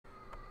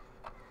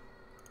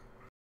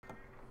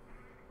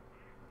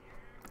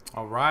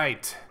All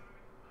right.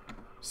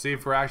 See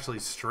if we're actually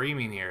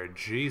streaming here.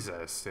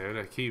 Jesus, dude.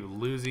 I keep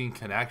losing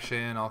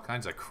connection. All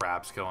kinds of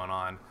crap's going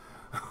on.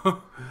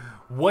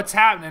 What's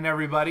happening,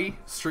 everybody?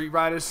 Street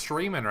Rider's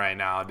streaming right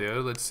now,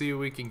 dude. Let's see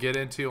what we can get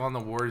into on the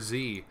War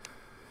Z.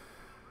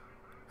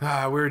 We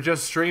were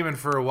just streaming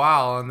for a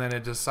while, and then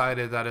it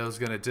decided that it was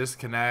going to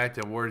disconnect,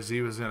 and War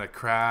Z was going to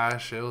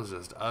crash. It was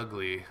just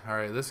ugly.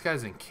 Alright, this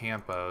guy's in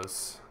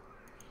Campos.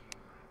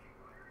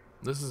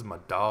 This is my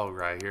dog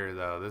right here,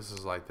 though. This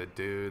is like the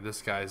dude.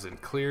 This guy's in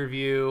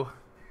Clearview,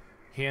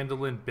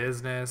 handling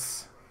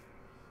business.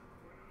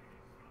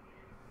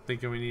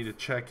 Thinking we need to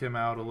check him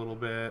out a little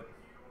bit.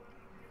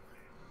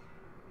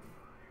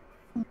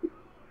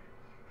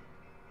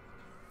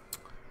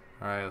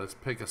 Alright, let's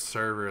pick a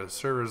server. The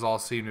servers all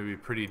seem to be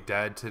pretty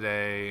dead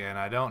today, and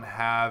I don't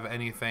have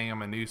anything.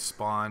 I'm a new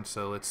spawn,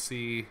 so let's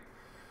see if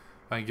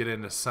I can get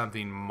into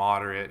something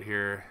moderate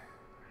here.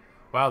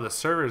 Wow, the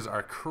servers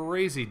are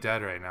crazy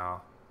dead right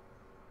now.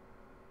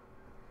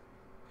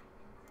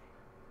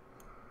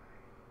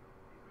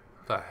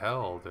 What the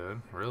hell,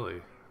 dude?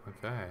 Really?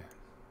 Okay.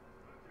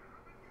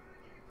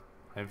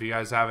 And if you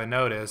guys haven't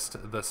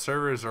noticed, the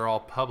servers are all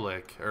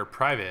public, or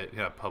private.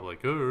 Yeah,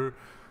 public. Ooh,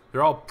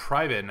 they're all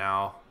private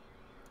now.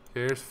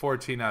 Here's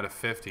 14 out of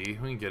 50.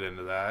 We can get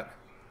into that.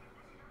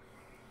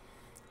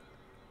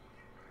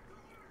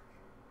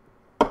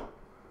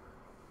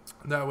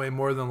 That way,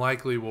 more than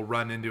likely, we'll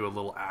run into a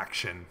little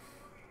action.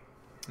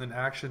 And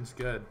action's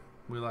good.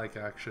 We like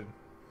action.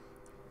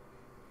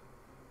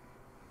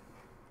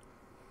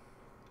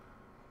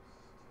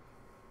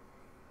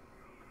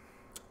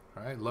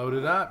 Alright, load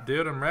it up,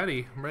 dude. I'm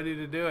ready. I'm ready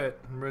to do it.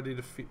 I'm ready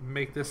to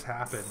make this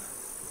happen.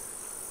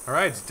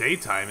 Alright, it's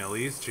daytime at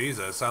least.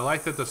 Jesus. I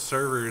like that the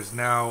servers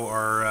now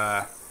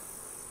are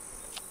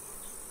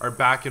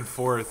back and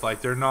forth.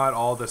 Like, they're not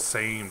all the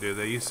same, dude.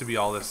 They used to be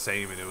all the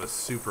same, and it was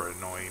super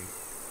annoying.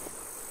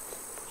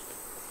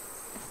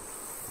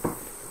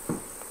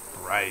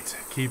 Right,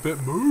 keep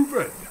it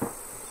moving.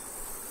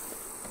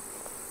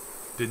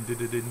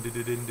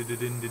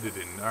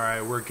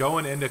 Alright, we're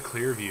going into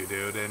Clearview,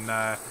 dude, and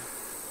I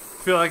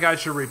feel like I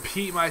should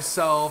repeat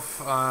myself.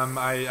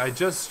 I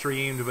just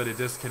streamed, but it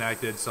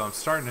disconnected, so I'm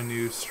starting a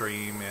new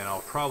stream, and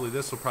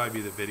this will probably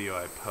be the video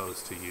I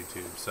post to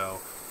YouTube. So,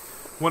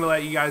 want to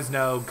let you guys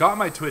know, got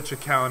my Twitch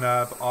account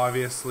up,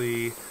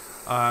 obviously.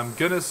 I'm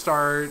gonna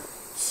start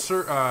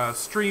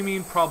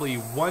streaming probably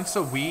once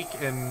a week,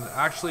 and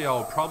actually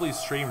I'll probably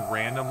stream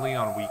randomly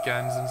on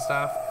weekends and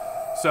stuff.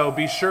 So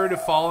be sure to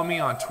follow me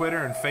on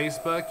Twitter and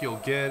Facebook. You'll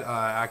get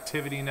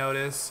activity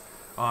notice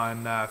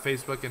on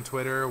Facebook and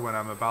Twitter when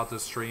I'm about to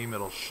stream.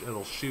 It'll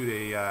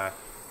shoot a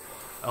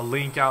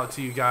link out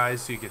to you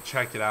guys so you can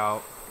check it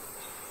out.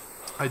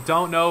 I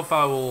don't know if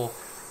I will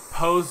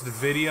post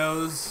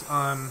videos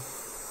on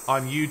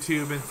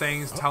YouTube and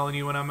things telling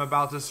you when I'm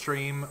about to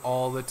stream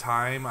all the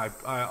time.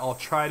 I'll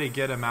try to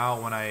get them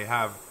out when I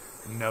have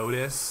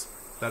notice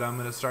that I'm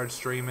going to start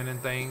streaming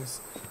and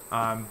things.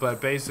 But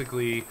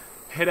basically,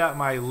 hit up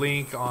my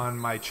link on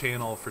my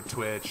channel for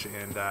Twitch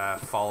and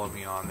follow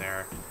me on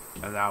there.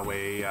 And that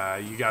way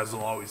you guys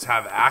will always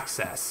have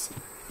access.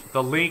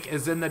 The link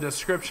is in the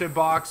description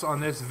box on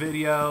this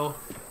video.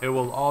 It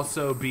will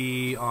also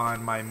be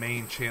on my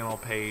main channel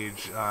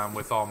page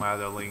with all my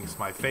other links.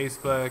 My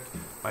Facebook,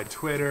 my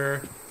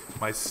Twitter,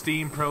 my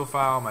Steam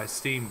profile, my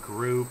Steam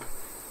group.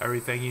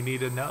 Everything you need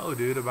to know,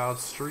 dude, about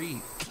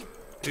Street.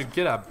 Dude,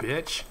 get up,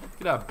 bitch.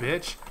 Get up,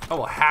 bitch. I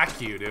will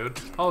hack you, dude.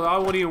 Oh, I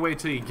won't even wait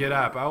till you get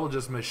up. I will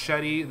just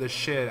machete the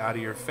shit out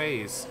of your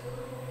face.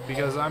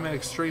 Because I'm an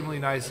extremely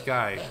nice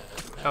guy.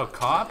 Oh,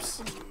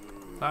 cops?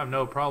 I have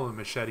no problem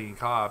macheting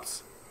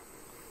cops.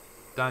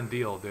 Done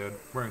deal, dude.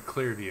 We're in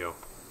Clearview.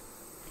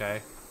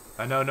 Okay?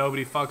 I know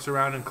nobody fucks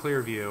around in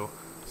Clearview,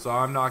 so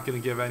I'm not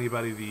going to give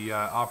anybody the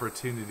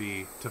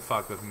opportunity to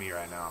fuck with me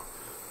right now.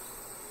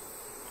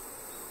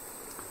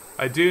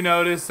 I do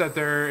notice that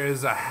there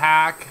is a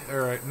hack,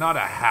 or not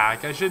a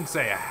hack, I shouldn't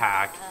say a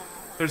hack.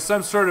 There's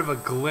some sort of a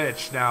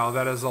glitch now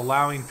that is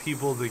allowing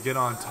people to get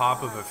on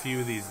top of a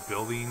few of these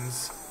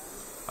buildings.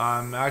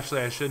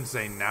 Actually, I shouldn't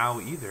say now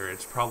either.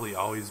 It's probably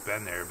always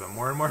been there, but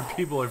more and more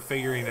people are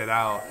figuring it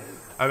out.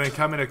 I've been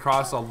coming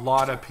across a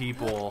lot of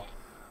people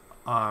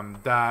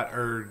that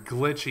are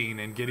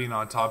glitching and getting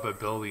on top of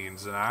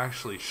buildings, and I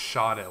actually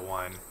shot at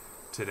one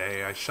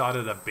today. I shot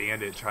at a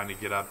bandit trying to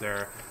get up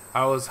there.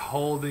 I was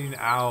holding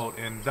out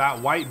in that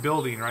white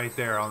building right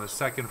there on the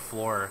second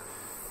floor,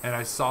 and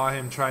I saw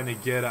him trying to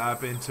get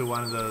up into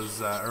one of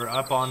those, or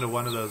up onto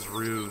one of those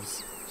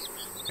roofs,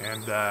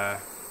 and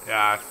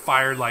yeah, I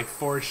fired like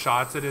 4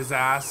 shots at his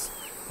ass,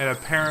 and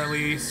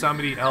apparently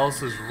somebody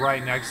else was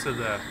right next to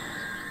the...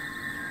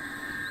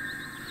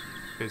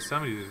 Okay,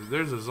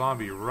 there's a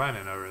zombie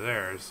running over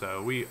there,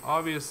 so we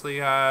obviously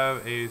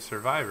have a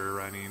survivor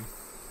running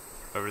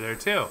over there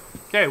too.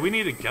 Okay, we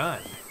need a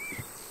gun.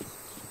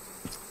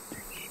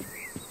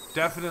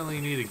 Definitely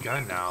need a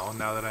gun now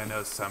that I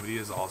know somebody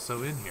is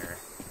also in here.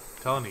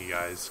 I'm telling you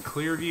guys,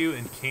 Clearview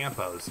and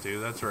Campos,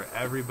 dude, that's where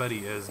everybody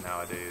is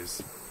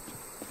nowadays.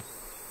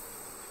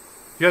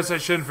 Guess I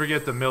shouldn't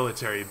forget the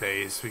military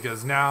base,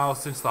 because now,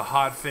 since the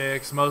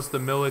hotfix, most of the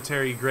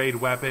military grade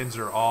weapons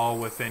are all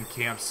within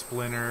Camp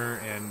Splinter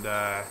and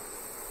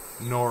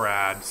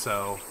NORAD,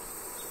 so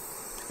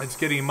it's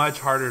getting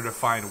much harder to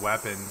find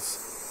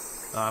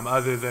weapons,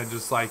 other than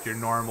just like your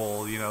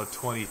normal, you know,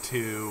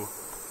 22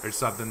 or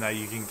something that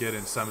you can get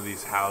in some of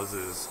these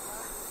houses.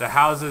 The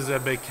houses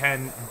have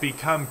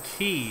become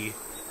key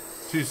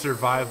to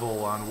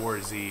survival on War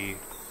Z,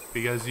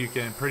 because you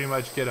can pretty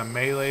much get a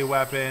melee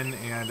weapon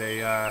and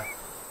a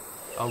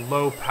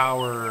low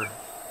power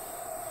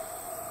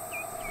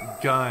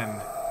gun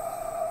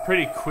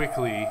pretty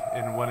quickly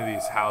in one of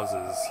these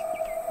houses.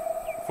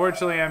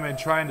 Fortunately, I've been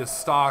trying to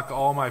stock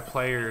all my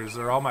players,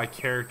 or all my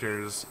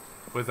characters,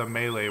 with a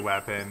melee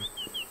weapon.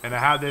 And I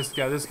had this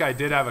guy. This guy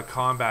did have a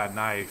combat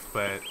knife,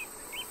 but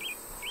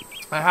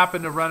I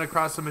happened to run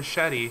across a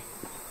machete,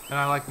 and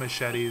I like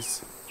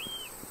machetes.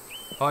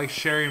 I like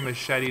sharing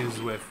machetes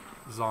with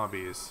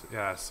zombies.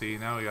 Yeah, see,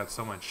 now we got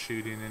someone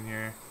shooting in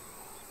here.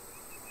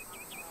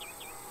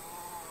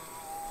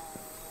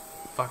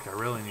 Fuck, I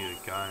really need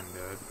a gun,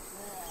 dude.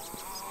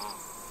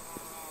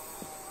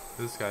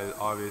 This guy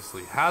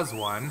obviously has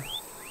one.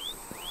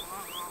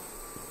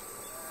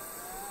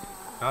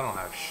 I don't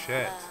have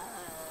shit.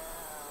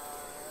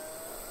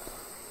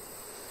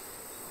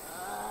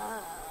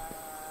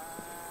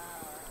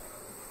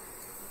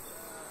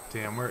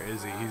 Damn, where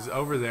is he? He's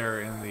over there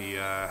in the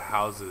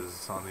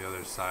houses on the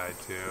other side,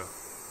 too.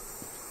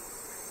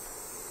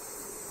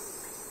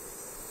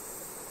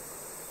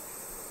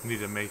 Need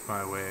to make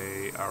my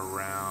way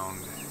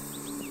around.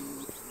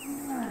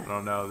 I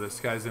don't know.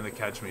 This guy's gonna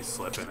catch me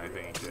slipping, I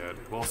think, dude.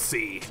 We'll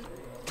see.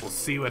 We'll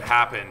see what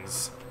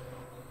happens.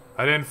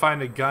 I didn't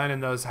find a gun in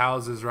those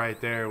houses right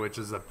there, which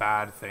is a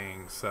bad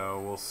thing. So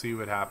we'll see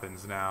what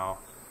happens now.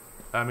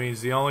 That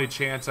means the only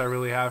chance I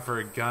really have for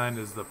a gun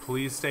is the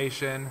police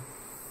station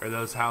or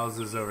those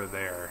houses over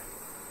there.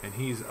 And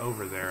he's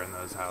over there in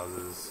those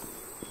houses.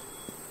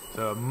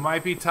 So it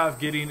might be tough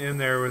getting in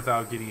there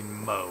without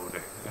getting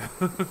mowed.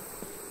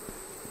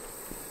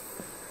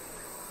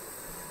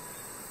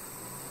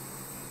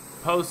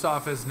 Post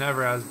office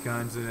never has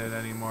guns in it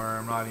anymore.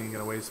 I'm not even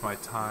gonna waste my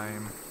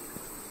time.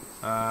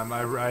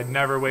 I'd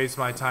never waste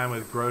my time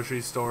with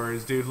grocery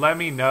stores. Dude, let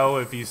me know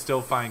if you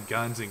still find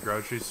guns in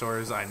grocery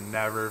stores. I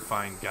never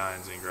find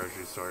guns in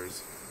grocery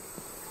stores.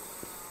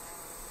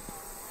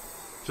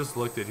 Just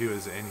looked at who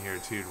was in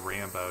here, dude.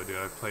 Rambo, dude.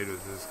 I've played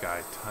with this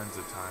guy tons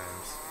of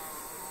times.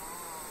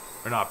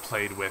 Or not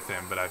played with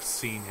him, but I've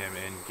seen him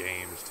in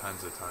games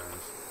tons of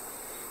times.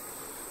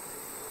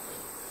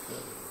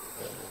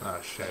 Oh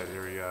shit,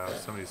 here we go.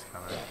 Somebody's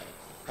coming.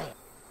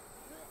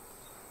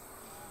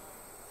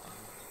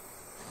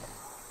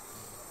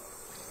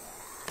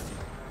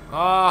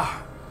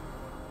 Ah!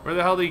 Where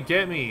the hell did he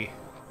get me?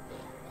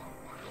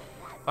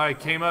 Oh, he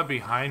came up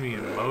behind me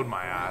and mowed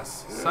my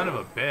ass. Son of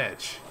a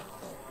bitch.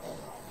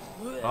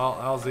 Well,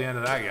 that was the end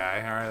of that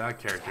guy. Alright, that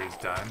character's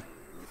done.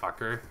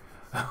 Fucker.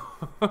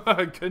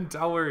 I couldn't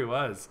tell where he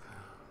was.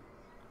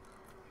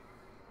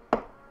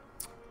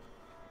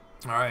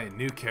 Alright,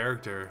 new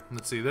character.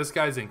 Let's see, this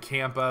guy's in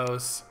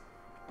Campos.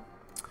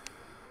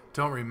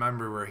 Don't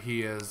remember where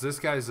he is. This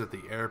guy's at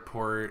the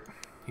airport.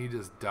 He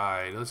just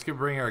died. Let's go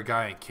bring our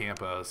guy in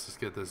Campos. Let's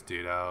get this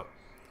dude out.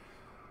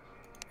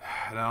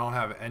 And I don't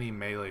have any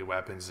melee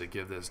weapons to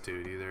give this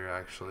dude either,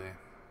 actually.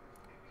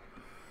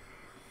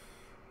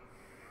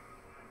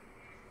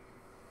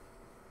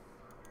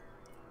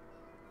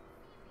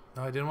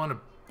 No, I didn't want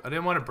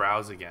to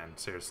browse again.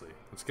 Seriously.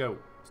 Let's go.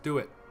 Let's do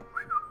it.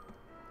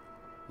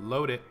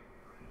 Load it.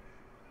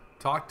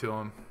 Talk to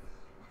him.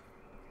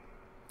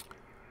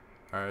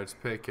 Alright, let's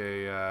pick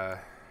a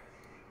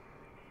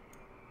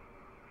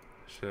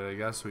shit, I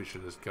guess we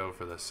should just go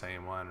for the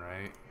same one,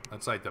 right?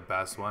 That's like the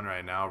best one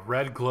right now.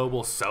 Red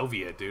Global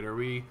Soviet, dude. Are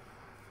we...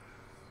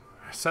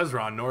 It says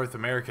we're on North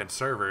American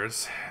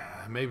servers.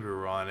 Maybe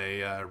we're on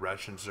a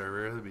Russian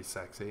server. That'd be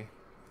sexy.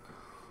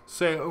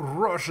 Say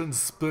Russian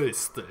space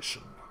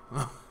station.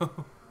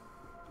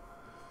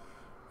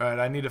 Alright,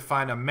 I need to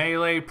find a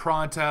melee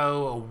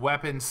pronto, a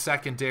weapon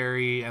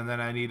secondary, and then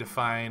I need to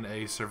find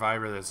a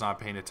survivor that's not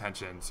paying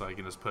attention, so I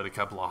can just put a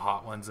couple of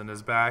hot ones in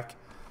his back.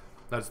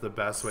 That's the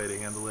best way to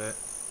handle it.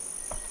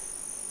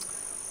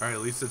 Alright,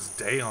 at least it's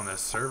day on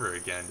this server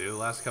again, dude. The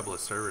last couple of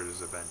servers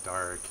have been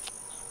dark.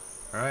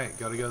 Alright,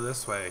 gotta go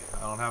this way. I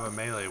don't have a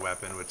melee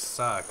weapon, which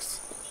sucks.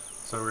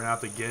 So we're gonna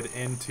have to get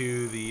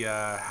into the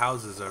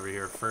houses over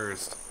here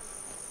first.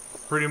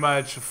 Pretty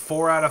much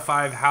 4 out of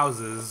 5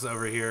 houses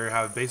over here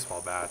have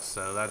baseball bats,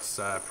 so that's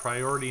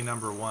priority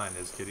number 1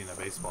 is getting a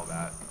baseball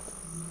bat.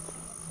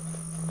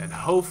 And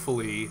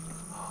hopefully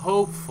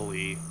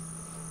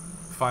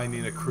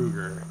finding a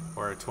Kruger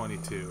or a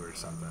 22 or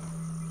something.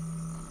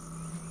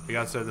 I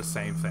guess they're the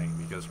same thing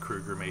because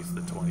Kruger makes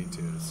the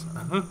 22s.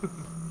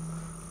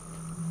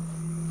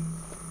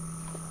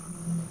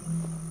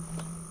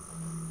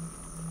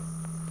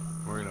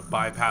 We're gonna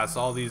bypass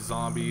all these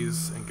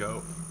zombies and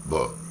go.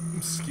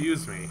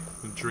 Excuse me,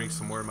 and drink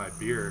some more of my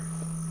beer.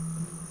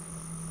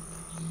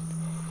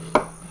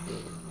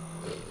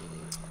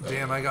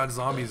 Damn, I got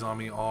zombies on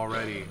me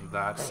already.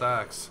 That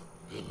sucks.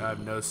 I have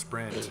no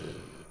sprint.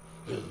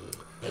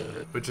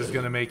 Which is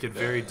going to make it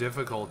very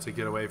difficult to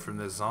get away from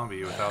this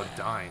zombie without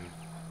dying.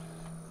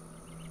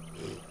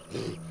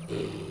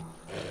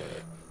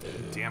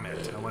 Damn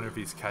it. I wonder if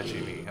he's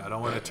catching me. I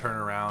don't want to turn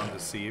around to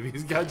see if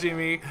he's catching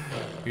me,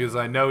 because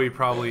I know he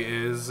probably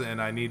is, and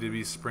I need to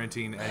be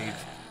sprinting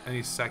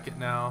any second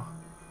now.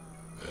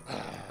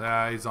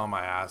 Ah, he's on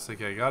my ass.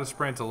 Okay, gotta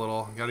sprint a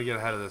little. Gotta get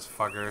ahead of this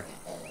fucker.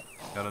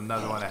 Got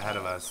another one ahead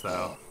of us,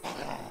 though.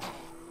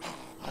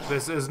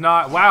 This is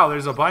not... Wow,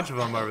 there's a bunch of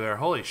them over there.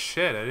 Holy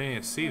shit, I didn't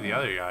even see the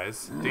other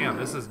guys. Damn,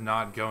 this is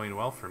not going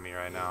well for me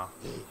right now.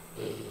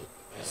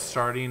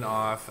 Starting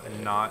off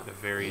not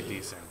very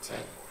decent.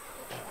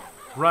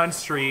 Run,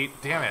 street.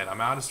 Damn it,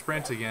 I'm out of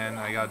sprint again.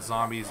 I got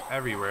zombies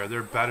everywhere.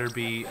 There better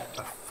be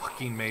a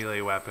fucking melee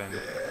weapon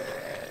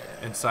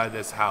inside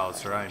this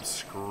house or I'm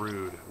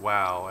screwed.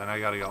 Wow, and I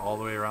gotta go all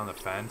the way around the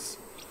fence.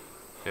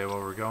 Okay, well,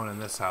 we're going in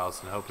this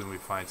house and hoping we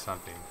find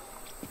something.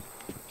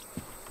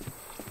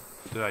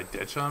 Did I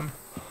ditch him?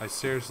 I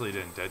seriously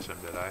didn't ditch him,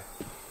 did I?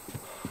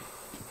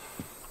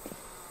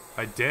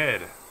 I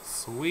did.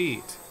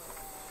 Sweet.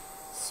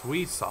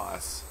 Sweet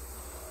sauce.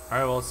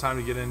 Alright, well, it's time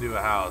to get into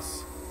a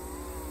house.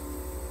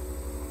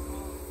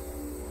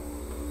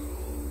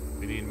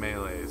 We need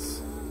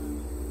melees.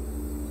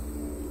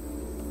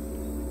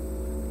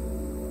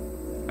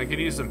 I could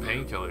use some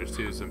painkillers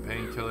too. Some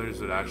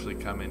painkillers would actually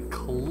come in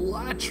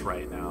clutch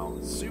right now.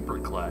 Super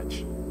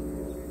clutch.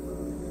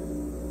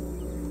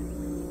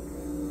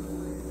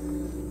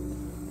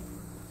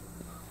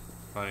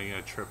 Oh, you're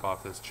gonna trip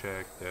off this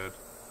chick, dude.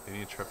 You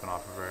need tripping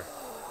off of her.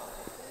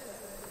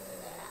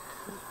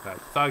 That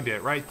thugged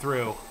it right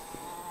through.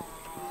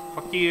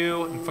 Fuck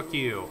you and fuck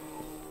you.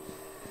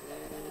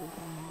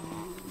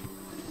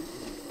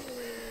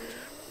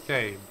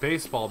 Okay,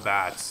 baseball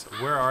bats.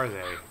 Where are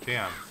they?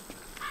 Damn.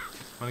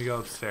 I'm gonna go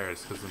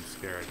upstairs because I'm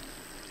scared.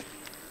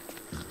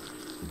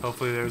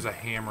 Hopefully there's a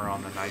hammer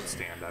on the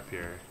nightstand up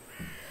here.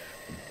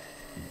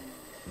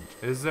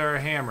 Is there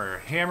a hammer?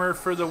 Hammer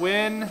for the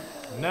win?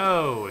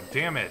 No,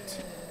 damn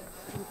it.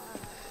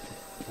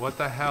 What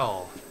the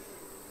hell?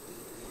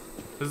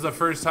 This is the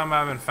first time I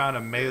haven't found a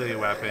melee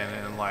weapon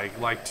and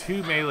like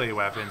 2 melee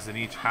weapons in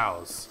each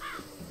house.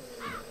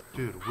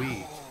 Dude,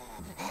 weak.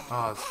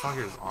 Oh, this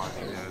fucker's on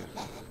me, dude.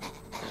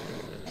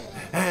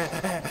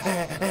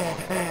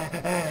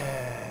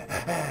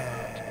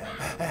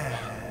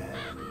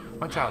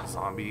 Watch out,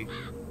 zombie.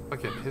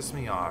 Fucking piss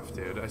me off,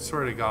 dude. I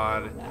swear to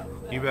God,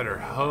 you better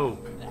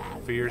hope,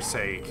 for your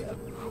sake,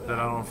 that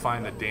I don't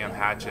find a damn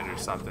hatchet or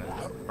something,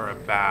 or a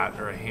bat,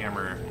 or a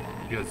hammer,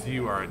 because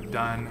you are a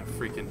done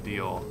freaking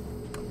deal.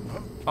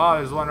 Oh,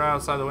 there's one right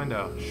outside the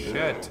window.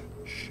 Shit.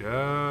 Shit.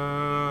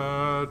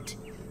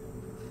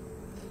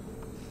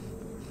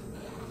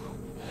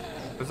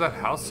 Why's that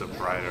house so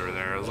bright over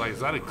there? I was like, is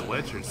that a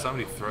glitch or did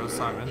somebody throw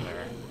something in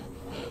there?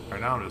 Or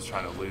now I'm just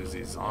trying to lose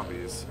these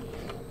zombies.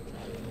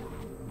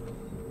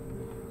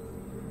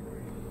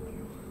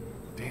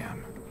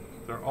 Damn.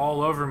 They're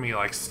all over me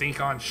like stink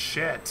on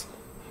shit.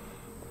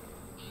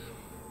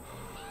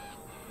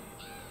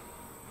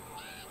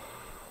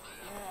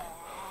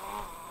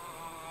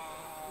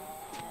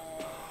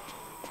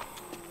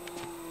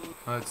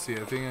 Let's see, I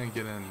think I can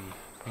get in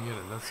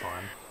this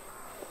one.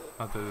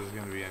 Not that there's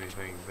gonna be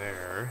anything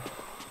there.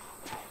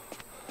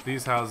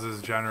 These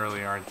houses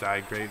generally aren't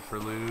that great for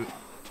loot.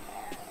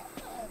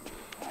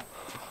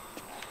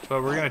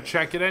 But we're gonna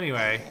check it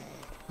anyway.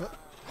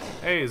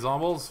 Hey,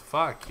 zombies.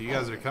 Fuck, you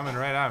guys are coming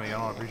right at me. I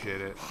don't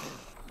appreciate it.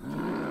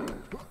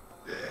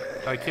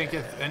 I can't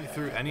get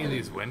through any of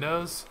these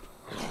windows?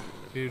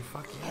 Dude,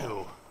 fuck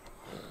you.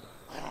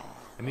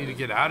 I need to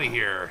get out of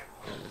here.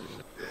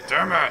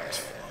 Damn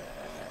it!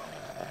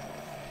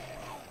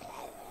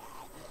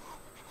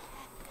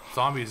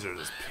 Zombies are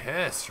just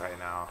pissed right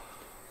now.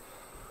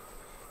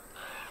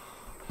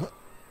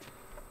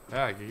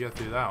 Yeah, I can get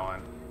through that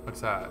one.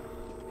 What's that?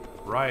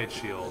 Riot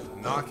shield.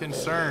 Not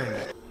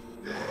concerned.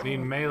 Need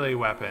melee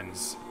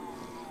weapons.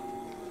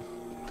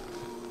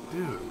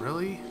 Dude,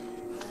 really?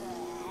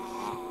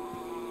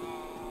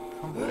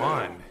 Come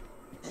on.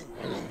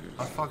 I'm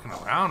not fucking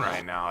around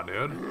right now,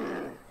 dude.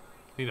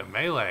 Need a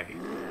melee.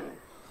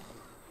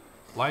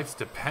 Life's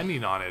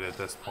depending on it at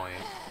this point.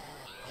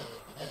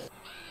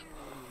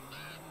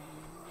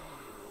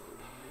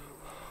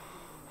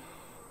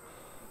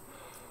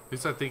 At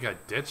least I think I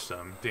ditched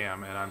them.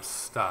 Damn, and I'm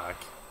stuck.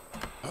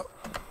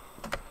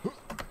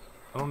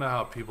 I don't know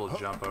how people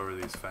jump over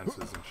these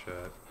fences and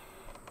shit.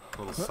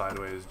 Little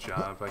sideways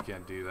jump. I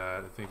can't do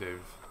that. I think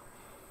they've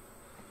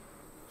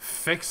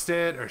fixed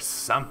it or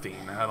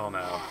something. I don't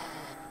know.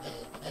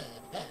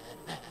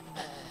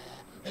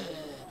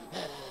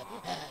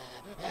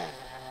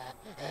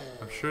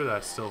 I'm sure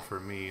that's still for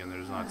me and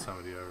there's not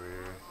somebody over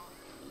here.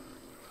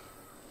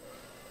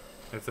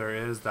 If there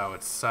is, that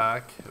would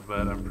suck,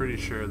 but I'm pretty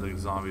sure the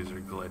zombies are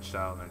glitched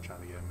out and they're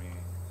trying to get me.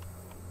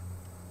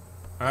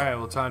 Alright,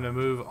 well, time to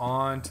move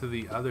on to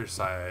the other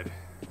side.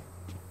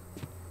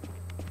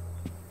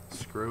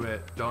 Screw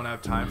it. Don't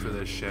have time for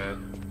this shit.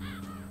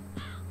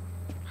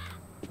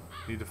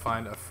 Need to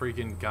find a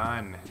freaking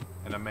gun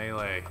and a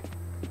melee.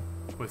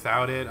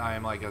 Without it, I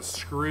am like a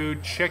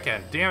screwed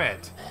chicken. Damn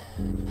it!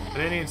 I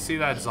didn't even see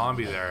that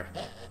zombie there.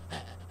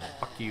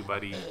 Fuck you,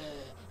 buddy.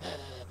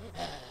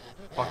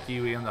 Fuck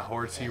you and the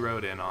horse he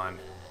rode in on.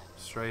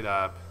 Straight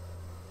up.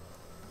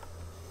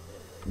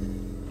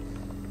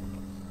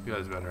 You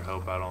guys better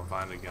hope I don't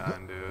find a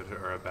gun, dude,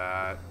 or a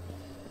bat.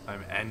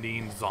 I'm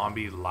ending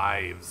zombie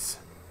lives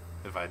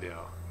if I do.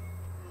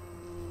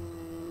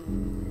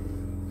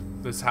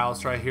 This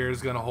house right here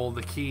is gonna hold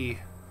the key.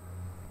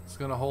 It's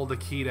gonna hold the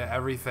key to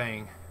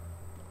everything.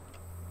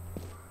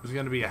 There's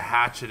gonna be a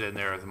hatchet in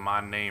there with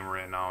my name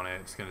written on it.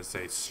 It's gonna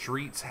say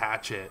Streets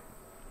Hatchet.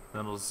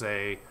 Then it'll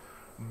say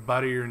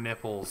butter your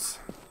nipples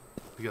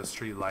because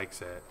Street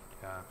likes it.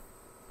 Yeah.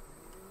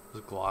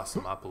 Just gloss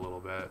them up a little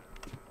bit.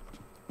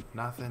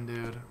 Nothing,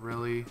 dude.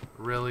 Really?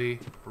 Really?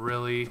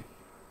 Really?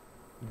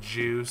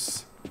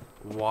 Juice.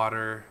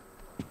 Water.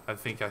 I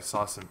think I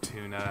saw some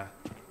tuna.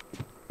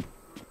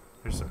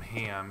 There's some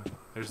ham.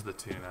 There's the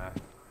tuna.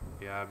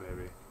 Yeah,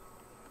 baby.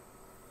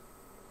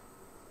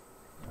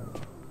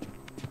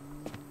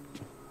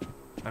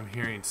 I'm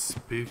hearing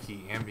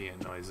spooky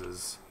ambient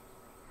noises.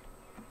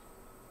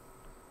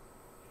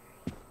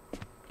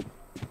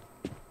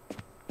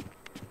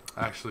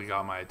 Actually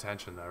got my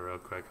attention though real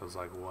quick. I was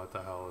like, what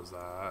the hell is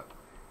that?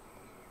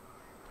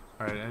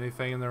 Alright,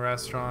 anything in the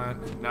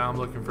restaurant? Now I'm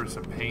looking for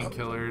some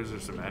painkillers or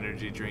some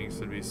energy drinks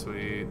would be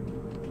sweet.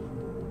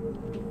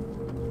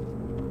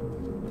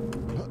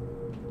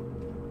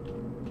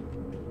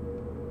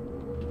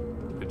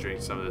 Could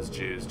drink some of this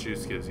juice.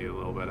 Juice gives you a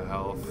little bit of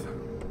health.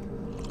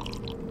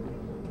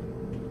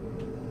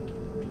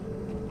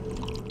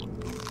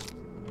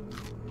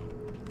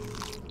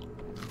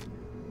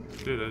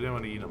 Dude, I didn't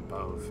want to eat them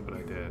both, but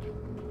I did.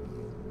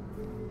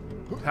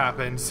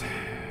 Happens.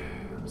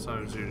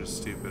 Sometimes you're just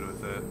stupid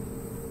with it.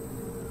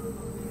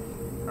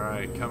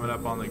 Alright, coming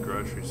up on the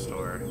grocery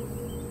store.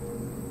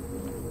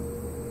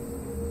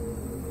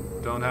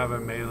 Don't have a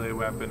melee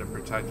weapon to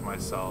protect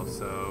myself,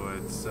 so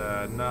it's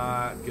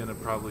not gonna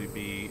probably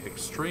be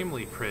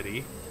extremely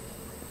pretty.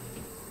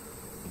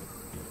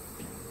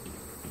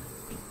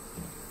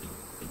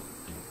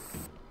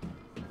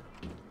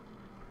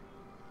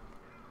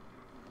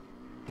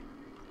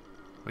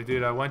 Wait,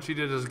 dude, I want you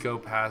to just go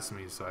past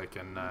me so I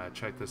can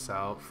check this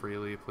out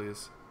freely,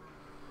 please.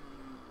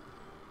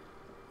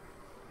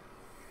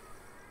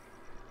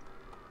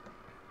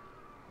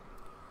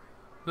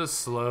 Just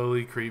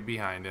slowly creep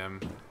behind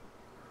him.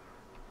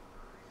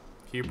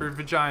 Keep your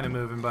vagina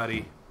moving,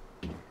 buddy.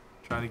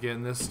 Trying to get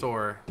in this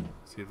store.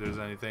 See if there's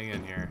anything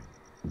in here.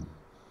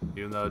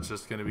 Even though it's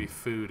just gonna be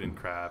food and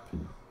crap.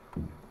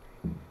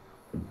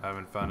 I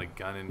haven't found a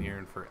gun in here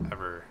in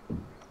forever.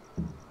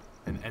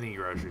 In any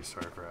grocery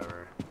store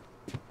forever.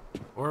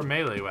 Or a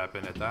melee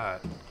weapon at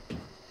that.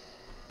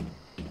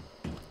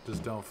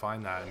 Just don't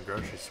find that in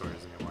grocery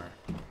stores anymore.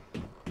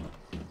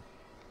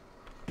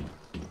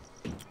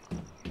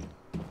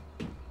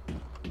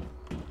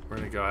 We're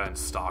gonna go ahead and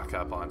stock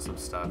up on some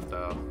stuff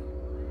though.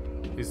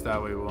 At least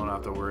that way we won't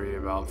have to worry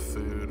about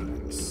food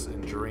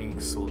and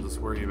drinks. We'll just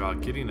worry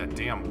about getting a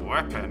damn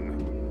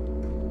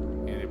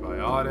weapon.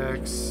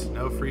 Antibiotics,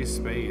 no free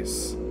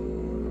space.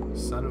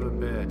 Son of a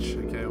bitch.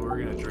 Okay, we're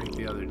gonna drink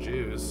the other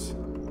juice.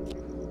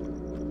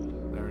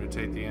 Then we're gonna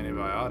take the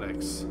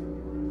antibiotics.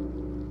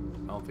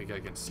 I don't think I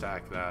can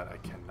stack that. I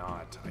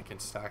cannot. I can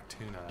stack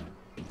tuna.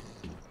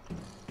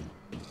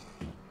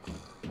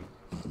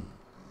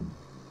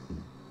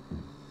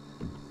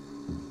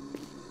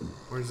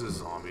 Where's this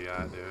zombie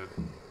at, dude?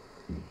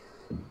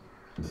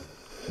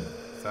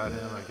 Is that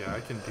him? Okay, I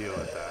can deal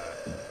with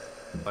that.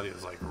 I thought he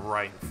was like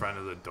right in front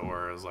of the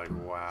door. I was like,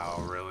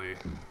 wow, really?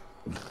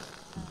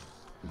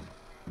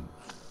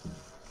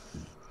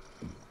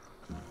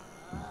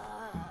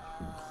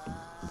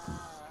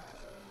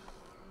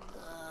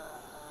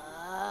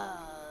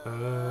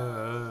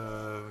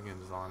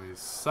 Fucking zombies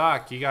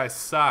suck. You guys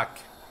suck.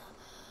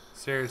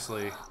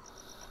 Seriously.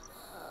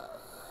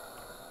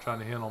 Trying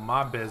to handle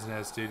my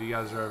business, dude. You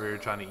guys are over here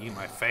trying to eat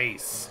my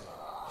face.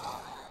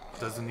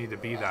 Doesn't need to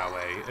be that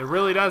way. It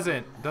really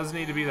doesn't. Doesn't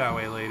need to be that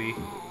way, lady.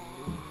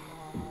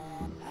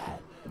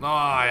 Oh,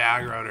 I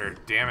aggroed her.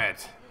 Damn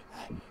it.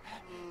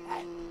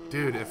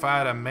 Dude, if I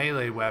had a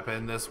melee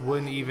weapon, this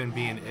wouldn't even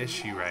be an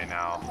issue right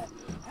now.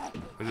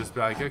 We'd just be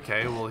like,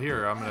 okay, well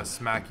here, I'm gonna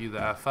smack you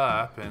the F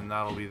up, and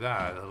that'll be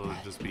that. It'll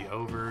just be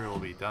over, it'll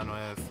be done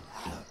with.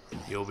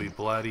 You'll be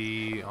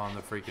bloody on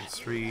the freaking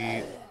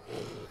street.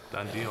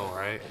 Done deal,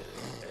 right?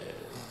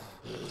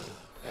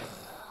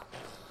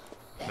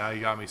 Now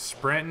you got me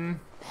sprinting.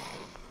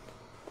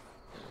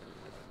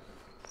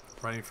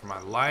 Running for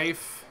my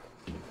life.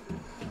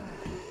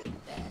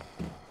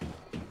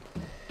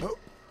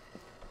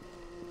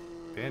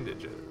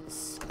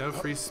 Bandages. No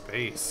free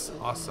space.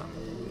 Awesome.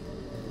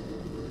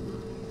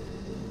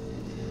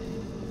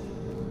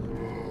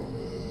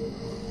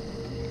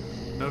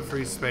 No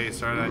free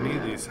space. Alright, I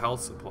need these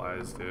health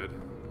supplies, dude.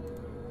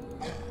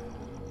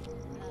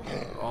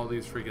 All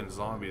these freaking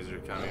zombies are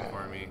coming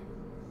for me.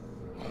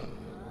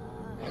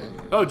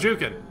 Oh,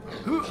 juking.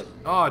 Who?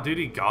 Oh, dude,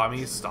 he got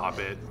me. Stop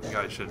it. You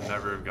guys should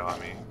never have got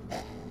me.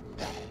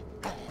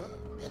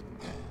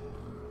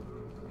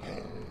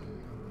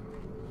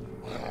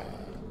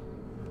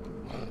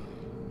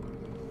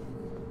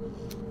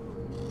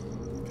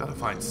 Gotta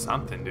find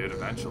something, dude,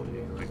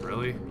 eventually. Like,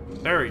 really?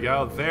 There we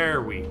go.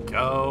 There we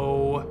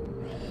go.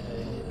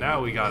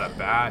 Now we got a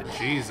bat.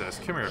 Jesus.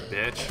 Come here,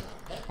 bitch.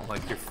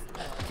 Like, your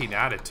fucking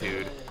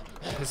attitude.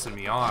 Pissing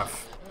me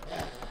off.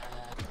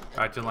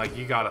 Acting like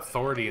you got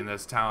authority in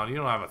this town. You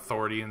don't have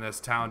authority in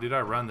this town, dude.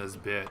 I run this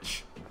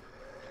bitch.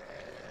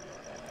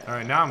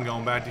 Alright, now I'm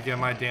going back to get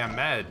my damn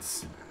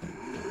meds.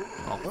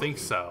 I don't think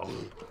so.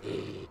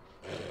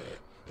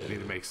 I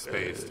need to make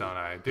space, don't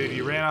I? Dude,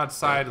 you ran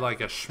outside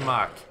like a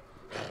schmuck.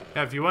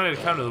 Yeah, if you wanted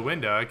to come to the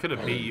window, I could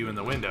have beat you in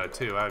the window,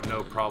 too. I have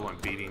no problem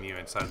beating you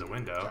inside the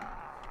window.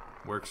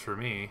 Works for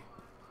me.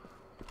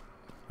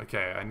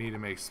 Okay, I need to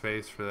make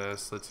space for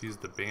this. Let's use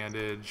the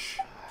bandage.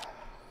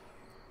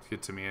 Let's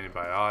get some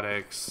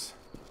antibiotics.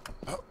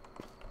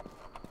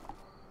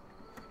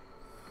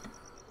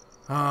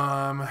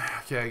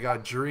 Okay, I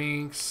got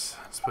drinks.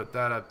 Let's put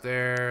that up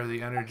there.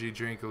 The energy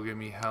drink will give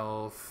me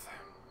health.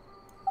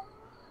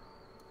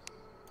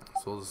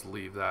 So we'll just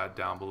leave that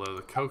down below.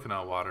 The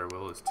coconut water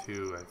will as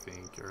too, I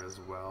think, or as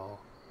well.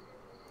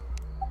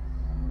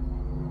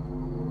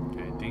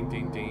 Okay, ding,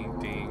 ding, ding,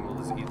 ding. We'll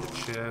just eat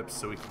the chips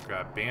so we can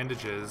grab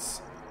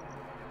bandages.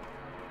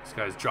 This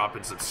guy's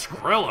dropping some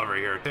skrill over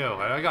here, too.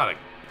 I got a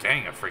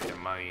gang of freaking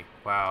money.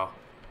 Wow.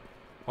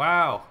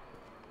 Wow.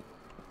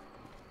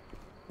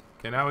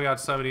 Okay, now we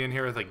got somebody in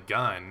here with a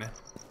gun.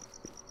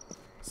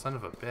 Son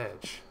of a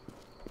bitch.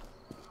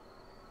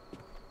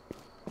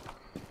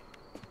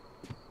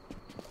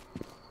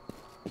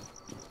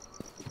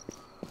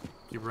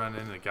 Keep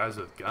running into guys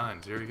with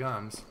guns. Here he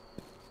comes.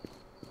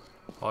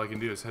 All I can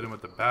do is hit him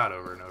with the bat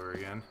over and over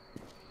again.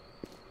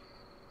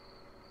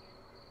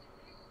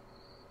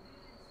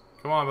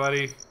 Come on,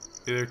 buddy.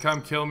 Either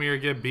come kill me or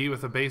get beat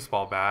with a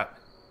baseball bat.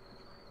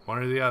 One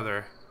or the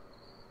other.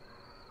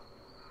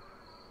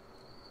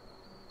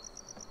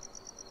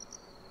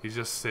 He's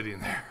just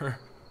sitting there.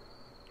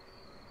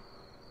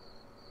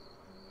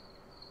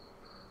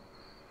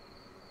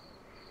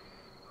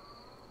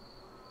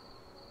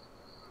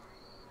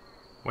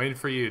 Waiting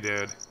for you,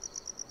 dude.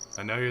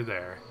 I know you're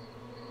there.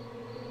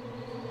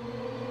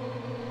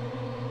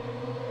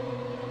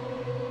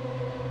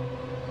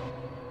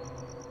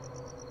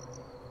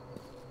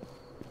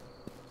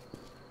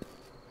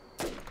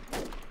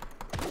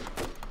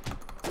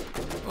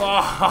 Oh,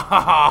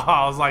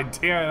 I was like,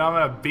 damn it, I'm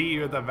gonna beat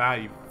you with the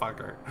bat, you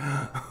fucker.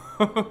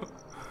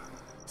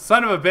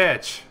 Son of a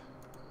bitch.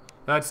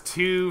 That's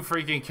 2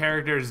 freaking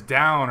characters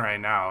down right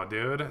now,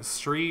 dude.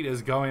 Street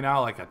is going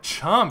out like a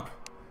chump.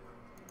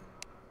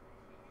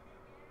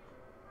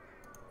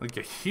 Like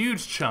a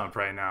huge chump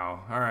right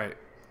now. Alright.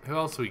 Who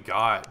else we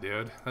got,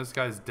 dude? This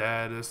guy's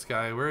dead. This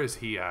guy, where is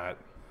he at?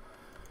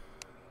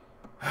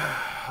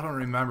 I don't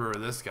remember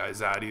where this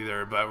guy's at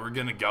either, but we're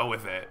gonna go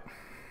with it.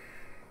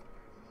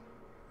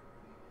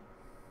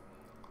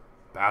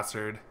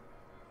 Bastard.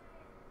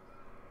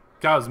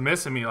 Guy was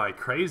missing me like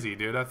crazy,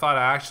 dude. I thought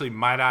I actually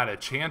might have had a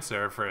chance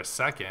there for a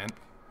second. I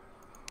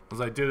was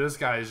like, dude, this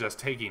guy is just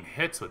taking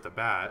hits with the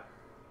bat.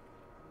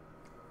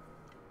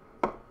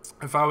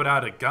 If I would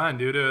have had a gun,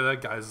 dude,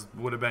 that guy's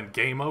would have been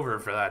game over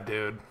for that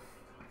dude.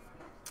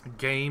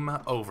 Game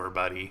over,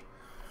 buddy.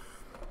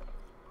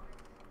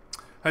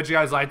 How'd you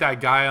guys like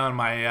that guy on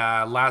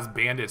my last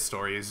Bandit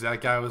stories? That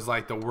guy was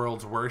like the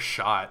world's worst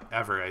shot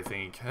ever, I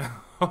think.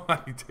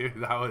 Like,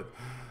 dude,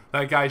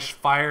 that guy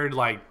fired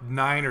like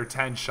 9 or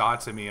 10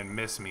 shots at me and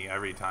missed me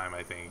every time,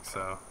 I think.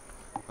 So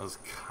that was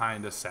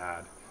kind of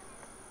sad.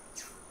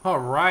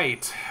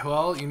 Alright,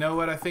 well, you know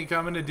what I think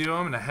I'm going to do?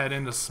 I'm going to head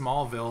into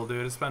Smallville,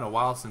 dude. It's been a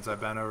while since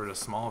I've been over to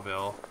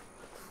Smallville.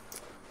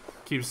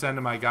 Keep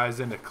sending my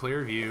guys into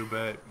Clearview,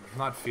 but I'm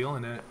not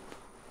feeling it.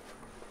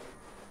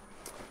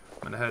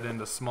 I'm going to head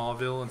into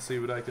Smallville and see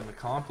what I can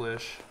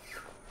accomplish.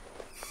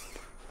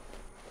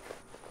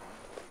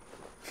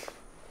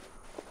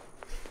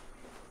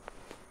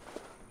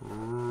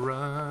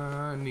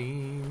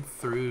 Running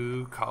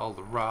through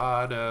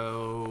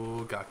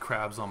Colorado, got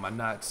crabs on my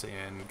nuts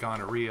and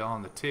gonorrhea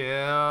on the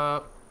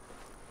tip.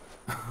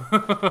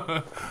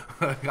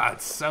 God,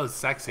 it's so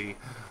sexy.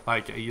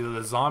 Like,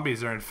 the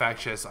zombies are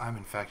infectious. I'm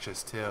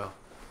infectious too.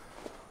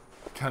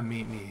 Come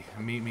meet me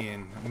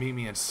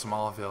in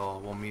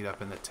Smallville. We'll meet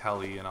up in the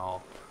telly, and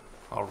I'll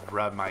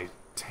rub my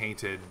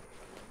tainted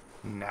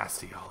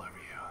nasty all over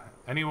you.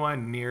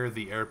 Anyone near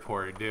the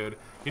airport, dude?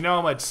 You know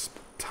how much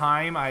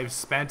time I've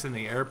spent in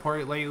the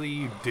airport lately,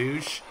 you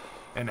douche,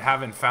 and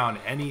haven't found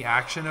any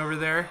action over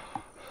there?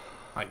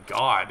 My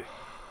God.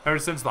 Ever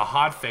since the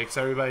hotfix,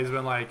 everybody's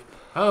been like,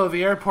 oh,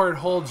 the airport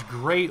holds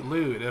great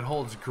loot. It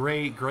holds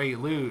great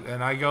loot.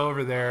 And I go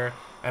over there,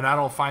 and I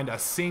don't find a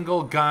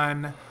single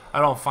gun. I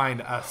don't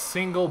find a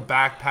single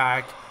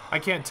backpack. I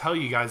can't tell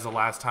you guys the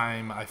last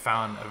time I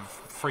found a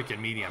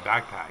freaking medium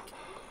backpack.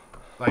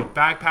 Like,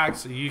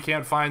 backpacks, you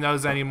can't find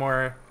those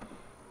anymore.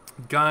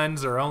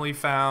 guns are only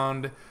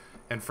found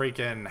in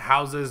freaking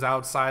houses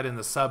outside in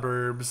the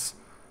suburbs,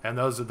 and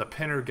those are the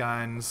pinner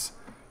guns,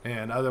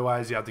 and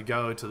otherwise you have to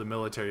go to the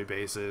military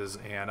bases.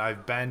 And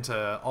I've been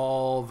to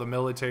all the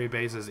military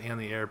bases and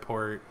the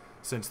airport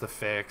since the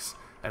fix,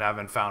 and I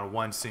haven't found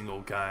one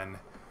single gun.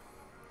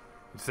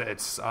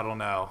 It's I don't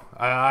know.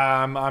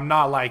 I'm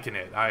not liking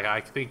it. I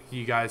think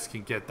you guys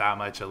can get that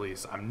much at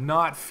least. I'm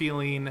not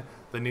feeling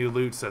the new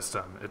loot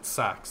system. It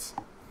sucks.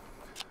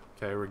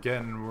 Okay,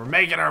 we're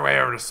making our way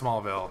over to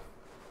Smallville.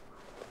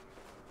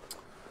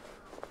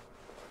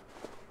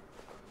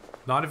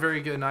 Not a very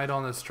good night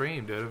on the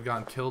stream, dude. I've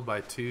gotten killed by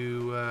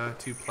two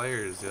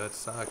players. Yeah, that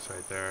sucks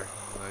right there.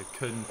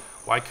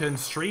 Why couldn't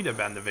Street have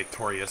been the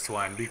victorious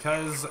one?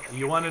 Because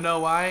you want to know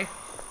why?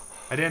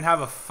 I didn't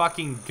have a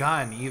fucking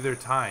gun either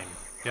time.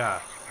 Yeah.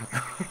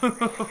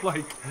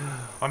 Like,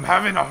 I'm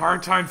having a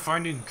hard time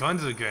finding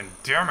guns again.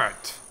 Damn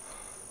it.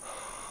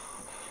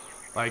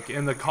 Like,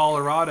 in the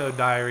Colorado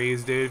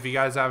Diaries, dude, if you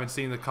guys haven't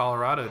seen the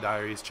Colorado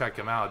Diaries, check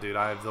them out, dude.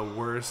 I have the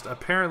worst...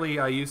 Apparently,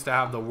 I used to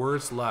have the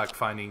worst luck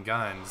finding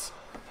guns,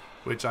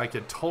 which I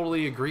could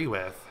totally agree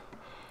with.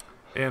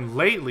 And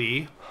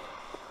lately,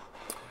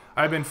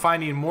 I've been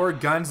finding more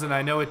guns than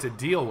I know what to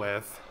deal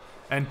with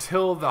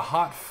until the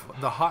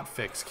hot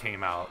fix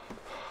came out.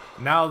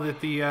 Now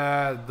that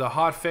the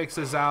hot fix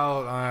is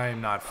out,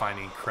 I'm not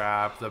finding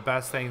crap. The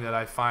best thing that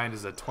I find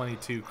is a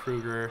 22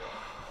 Kruger.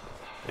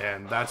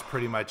 And that's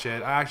pretty much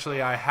it. Actually,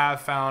 I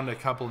have found a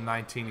couple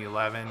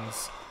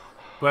 1911s.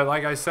 But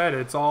like I said,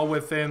 it's all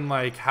within,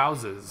 like,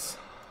 houses.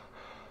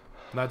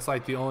 That's,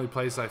 like, the only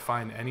place I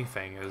find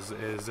anything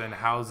is in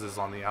houses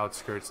on the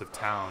outskirts of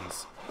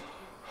towns.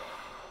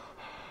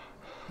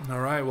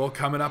 Alright, well,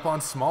 coming up on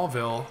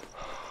Smallville.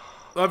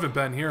 I haven't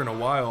been here in a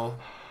while.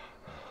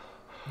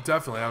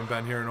 Definitely haven't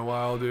been here in a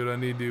while, dude. I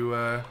need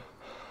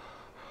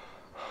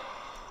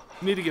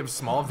to give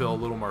Smallville a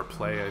little more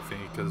play, I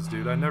think, because,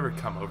 dude, I never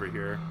come over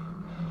here.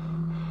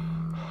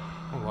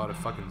 A lot of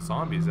fucking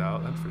zombies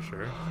out, that's for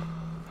sure.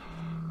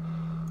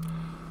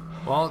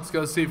 Well, let's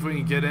go see if we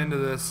can get into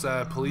this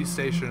police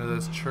station or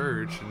this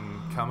church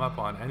and come up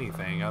on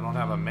anything. I don't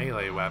have a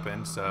melee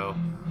weapon, so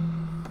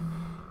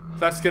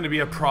that's going to be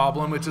a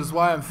problem, which is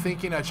why I'm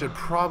thinking I should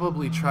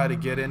probably try to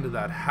get into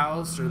that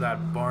house or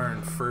that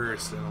barn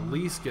first and at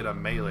least get a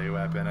melee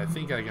weapon. I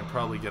think I can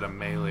probably get a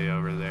melee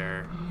over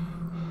there.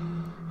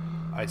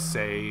 I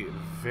say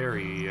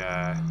very,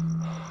 I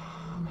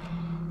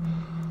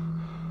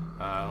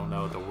don't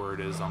know what the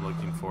word is I'm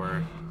looking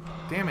for.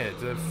 Damn it,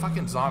 the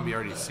fucking zombie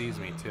already sees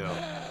me too.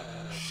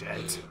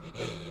 Shit.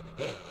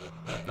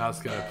 Now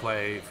it's gonna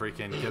play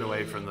freaking Get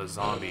Away from the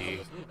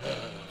Zombie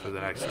for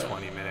the next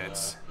 20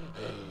 minutes.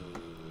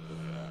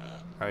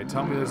 Alright,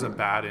 tell me there's a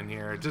bat in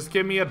here. Just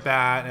give me a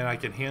bat and I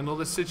can handle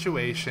the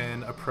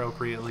situation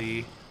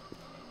appropriately.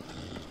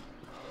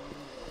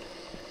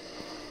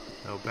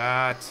 No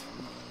bat.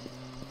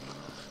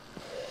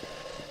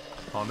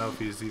 I don't know if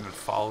he's even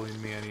following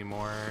me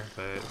anymore,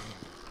 but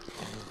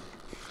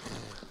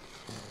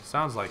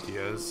sounds like he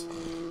is.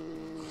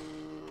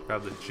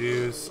 Grab the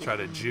juice, try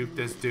to juke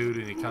this dude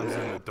and he comes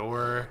in the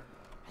door.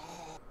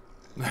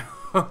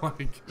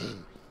 Like,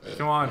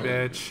 come on,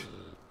 bitch.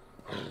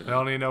 I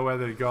don't even know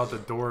whether to go out the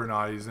door or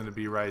not. He's gonna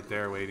be right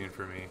there waiting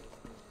for me.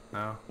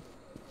 No?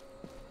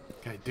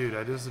 Okay, dude,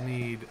 I just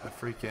need a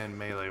freaking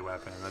melee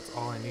weapon. That's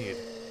all I need.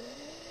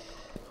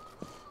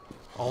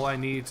 All I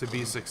need to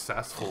be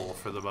successful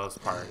for the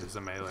most part is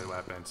a melee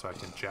weapon so I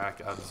can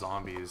jack up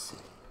zombies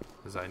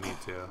as I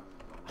need to.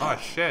 Oh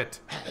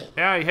shit.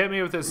 Yeah, he hit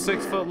me with his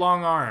 6-foot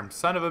long arm.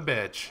 Son of a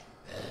bitch.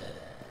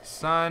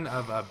 Son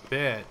of a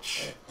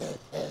bitch.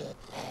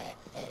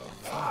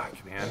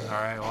 Fuck, man.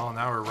 Alright, well,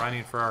 now we're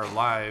running for our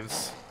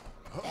lives.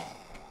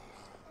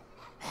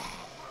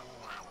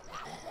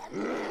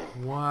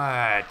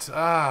 What?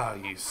 Oh,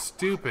 you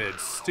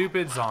stupid,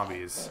 stupid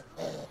zombies.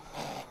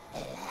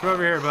 Come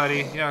over here,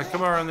 buddy. Yeah,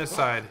 come over on this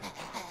side.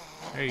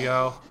 There you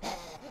go.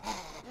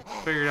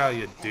 Figure it out,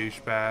 you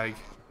douchebag.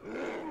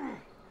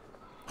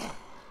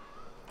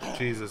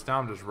 Jesus, now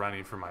I'm just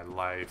running for my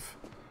life.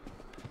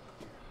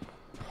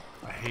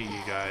 I hate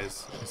you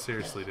guys. I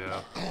seriously do.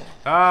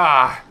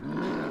 Ah!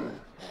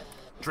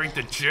 Drink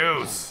the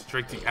juice!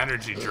 Drink the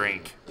energy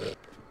drink.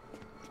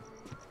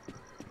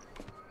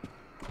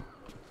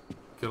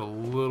 Get a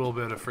little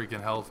bit of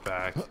freaking health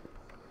back.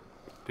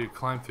 Dude,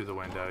 climb through the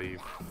window, you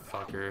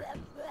fucker.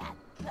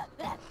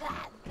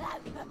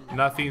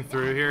 Nothing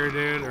through here,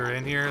 dude, or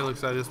in here.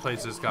 Looks like this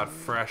place just got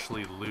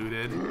freshly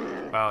looted.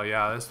 Wow,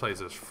 yeah, this place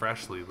is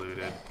freshly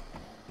looted.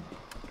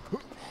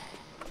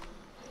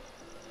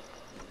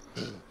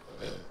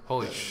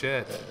 Holy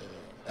shit.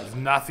 There's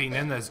nothing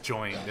in this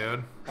joint,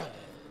 dude.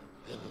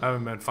 I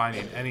haven't been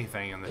finding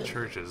anything in the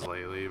churches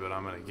lately, but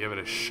I'm gonna give it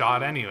a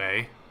shot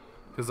anyway.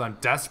 Because I'm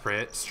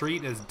desperate.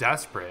 Street is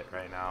desperate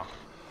right now.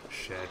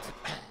 Shit.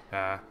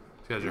 Yeah.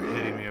 These guys are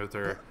hitting me with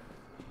their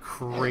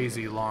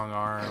crazy long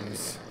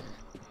arms.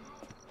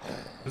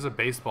 There's a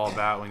baseball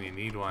bat when you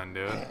need one,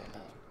 dude.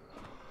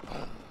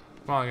 Come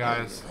on,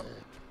 guys.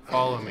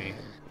 Follow me.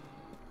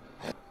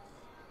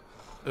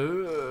 Now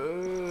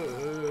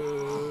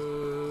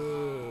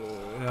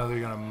they're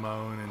gonna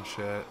moan and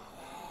shit.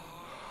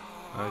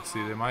 Let's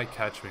see, they might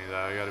catch me though.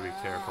 I gotta be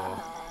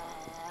careful.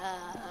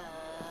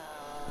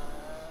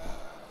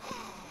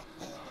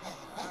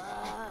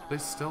 Are they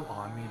still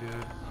on me,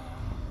 dude?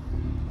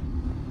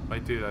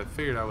 Like, dude, I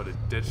figured I would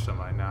have ditched them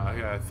by now.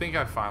 Okay, I think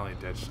I finally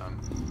ditched them.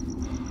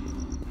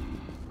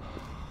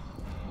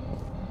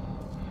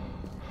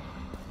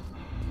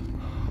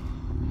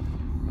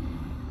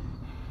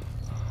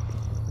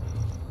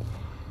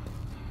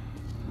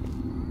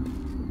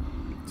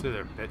 To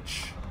their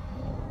bitch.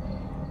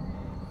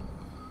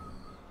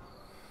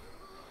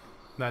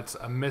 That's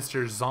a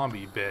Mr.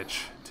 Zombie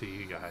bitch to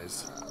you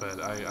guys, but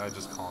I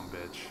just call him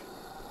bitch.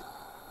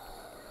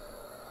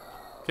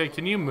 Okay,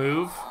 can you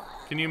move?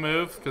 Can you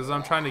move? Because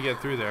I'm trying to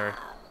get through there.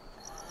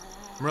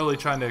 I'm really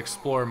trying to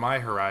explore my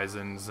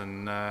horizons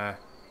and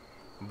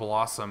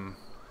blossom.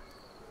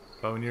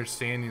 But when you're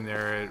standing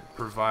there, it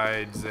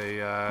provides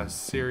a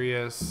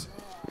serious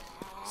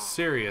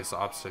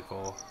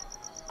obstacle.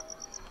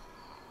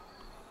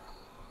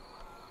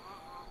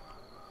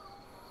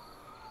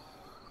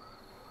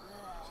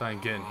 So I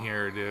can get in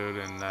here, dude,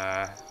 and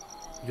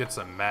get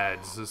some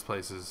meds. This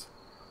place is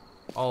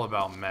all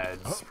about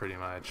meds, pretty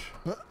much.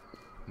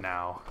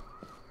 Now.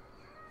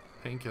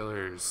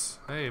 Painkillers.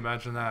 Hey,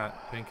 imagine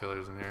that.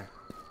 Painkillers in here.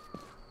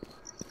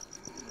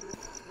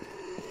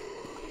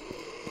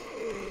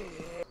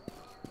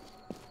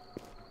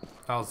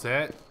 How's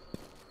that?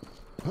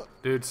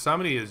 Dude,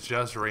 somebody has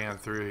just ran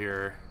through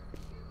here.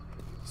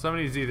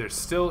 Somebody's either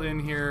still in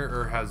here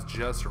or has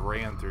just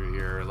ran through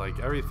here. Like,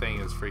 everything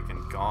is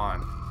freaking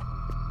gone.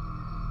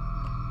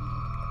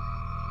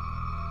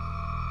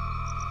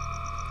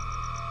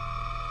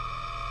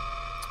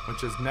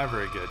 Which is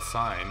never a good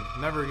sign.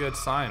 Never a good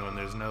sign when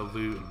there's no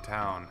loot in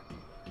town.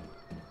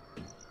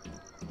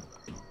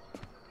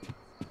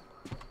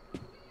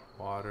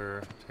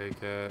 Water,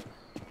 take it.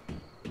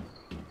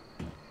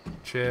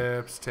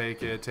 Chips,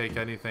 take it. Take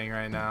anything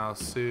right now.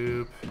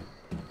 Soup.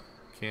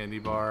 Candy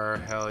bar,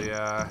 hell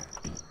yeah.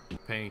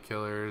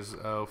 Painkillers,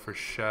 oh for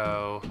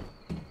show.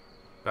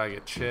 Bag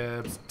of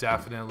chips,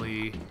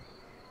 definitely.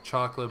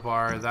 Chocolate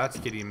bar, that's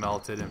getting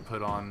melted and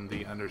put on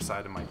the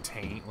underside of my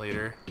taint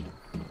later.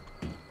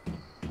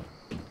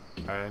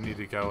 Alright, I need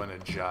to go and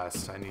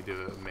adjust. I need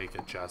to make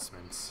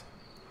adjustments.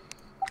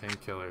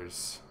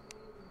 Painkillers.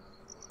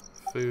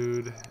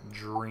 Food,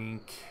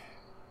 drink.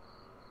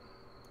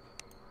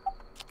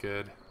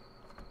 Good.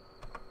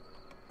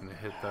 I'm gonna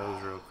hit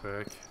those real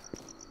quick.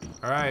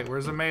 Alright,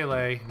 where's a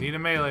melee? Need a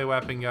melee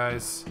weapon,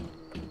 guys.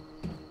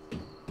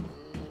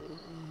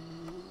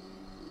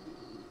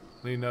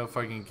 Need to know if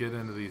I can get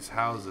into these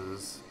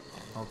houses.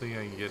 I don't think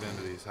I can get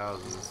into these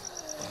houses.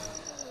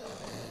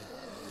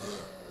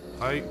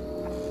 Hi.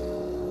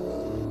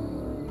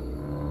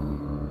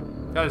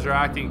 Guys are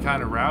acting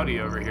kind of rowdy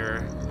over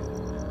here. I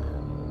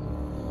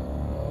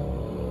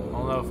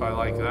don't know if I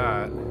like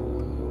that. I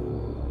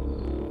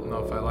don't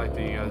know if I like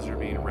that you guys are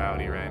being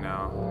rowdy right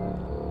now.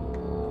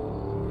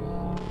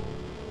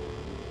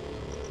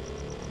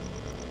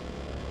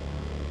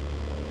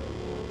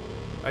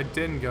 I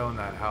didn't go in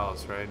that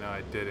house, right? No,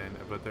 I didn't.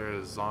 But there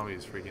is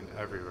zombies freaking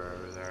everywhere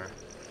over there.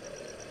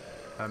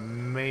 That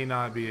may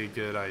not be a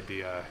good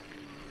idea.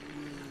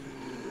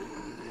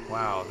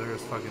 Wow,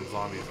 there's fucking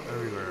zombies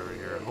everywhere over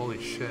here. Holy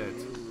shit.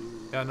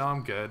 Yeah, no,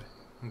 I'm good.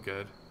 I'm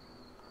good.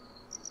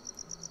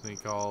 I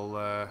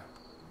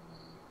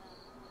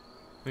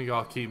think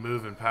I'll keep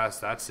moving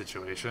past that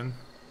situation.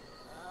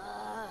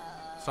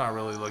 It's not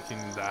really looking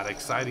that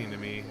exciting to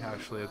me,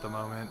 actually, at the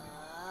moment.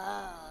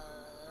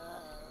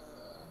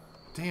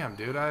 Damn,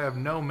 dude, I have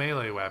no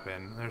melee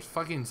weapon. There's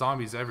fucking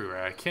zombies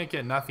everywhere. I can't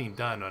get nothing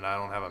done when I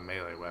don't have a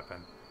melee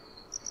weapon.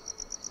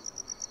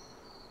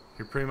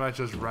 You're pretty much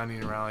just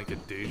running around like a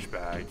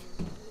douchebag.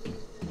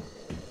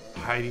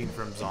 Hiding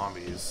from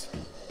zombies.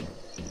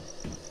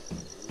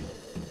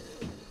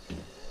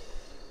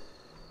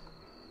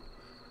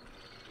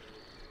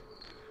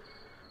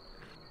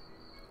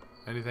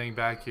 Anything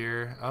back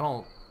here? I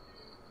don't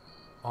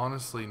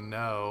honestly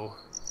know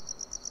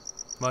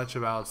much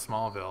about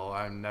Smallville.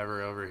 I'm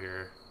never over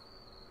here.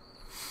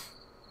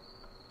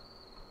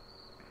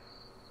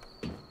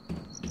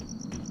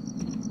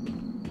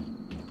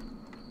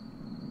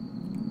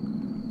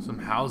 Some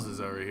houses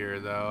over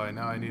here though. I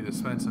know I need to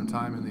spend some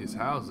time in these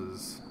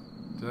houses.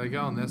 Did I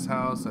go in this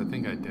house? I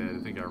think I did. I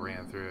think I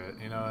ran through it.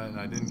 You know what? And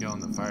I didn't go in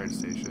the fire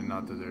station.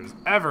 Not that there's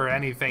ever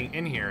anything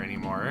in here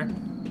anymore.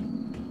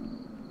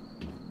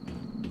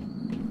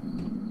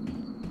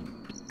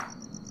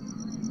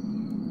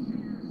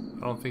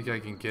 I don't think I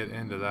can get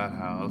into that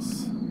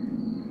house.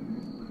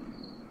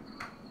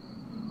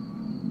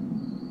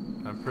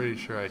 I'm pretty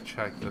sure I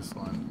checked this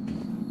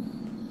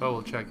one. But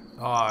we'll check.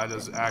 Oh, I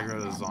just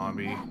aggro the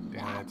zombie.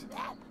 Damn it.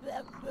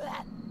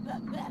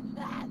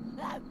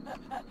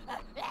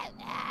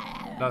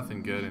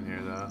 Nothing good in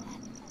here, though.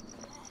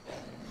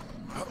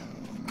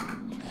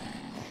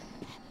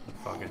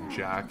 Fucking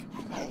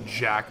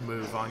Jack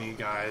move on you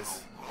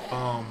guys.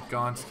 Boom.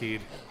 Gonskied.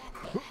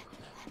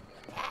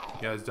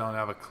 You guys don't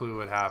have a clue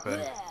what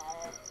happened.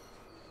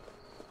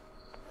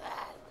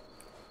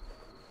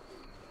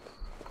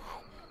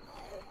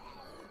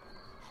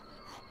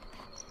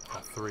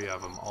 Got 3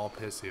 of them all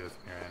pissy with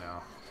me right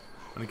now.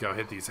 I'm gonna go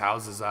hit these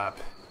houses up.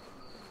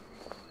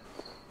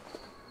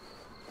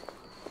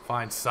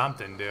 Find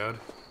something, dude.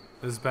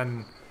 This has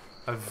been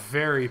a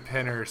very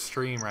pinner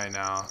stream right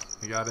now.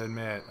 I gotta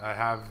admit, I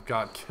have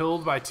got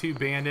killed by 2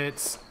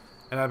 bandits,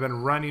 and I've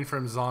been running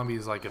from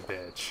zombies like a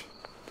bitch.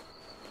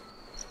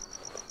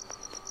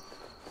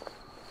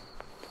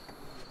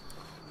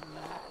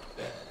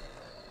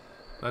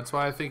 That's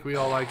why I think we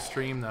all like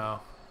stream, though.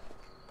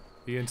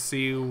 You can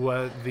see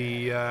what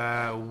the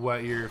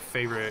what your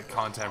favorite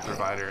content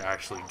provider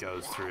actually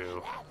goes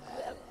through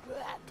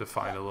to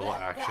find a little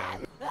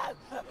action.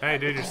 Hey,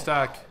 dude, you're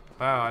stuck.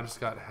 Wow, I just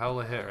got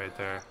hella hit right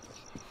there.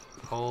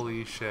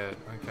 Holy shit.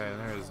 Okay,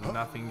 there is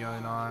nothing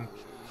going on.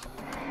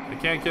 I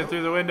can't get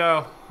through the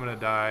window. I'm gonna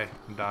die.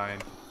 I'm dying.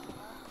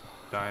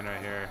 Dying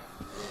right here.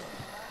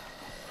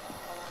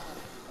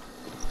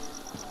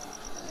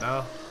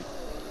 No?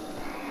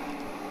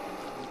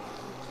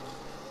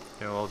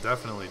 Yeah, well,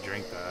 definitely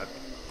drink that.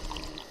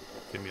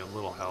 Give me a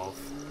little health.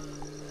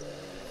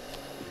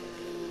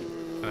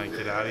 Can I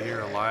get out of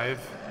here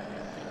alive?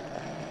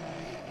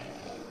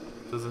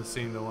 Doesn't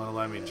seem to want to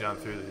let me jump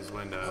through these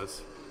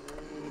windows.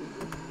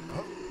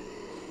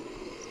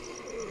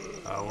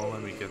 Oh, won't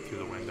let me get through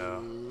the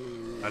window.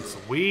 That's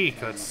weak.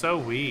 That's so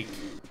weak.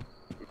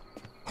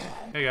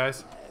 Hey,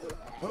 guys.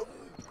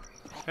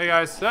 Hey,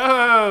 guys.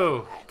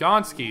 Oh!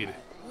 Gonskied.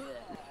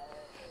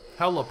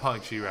 Hella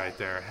punked you right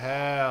there.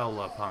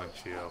 Hella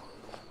punked you.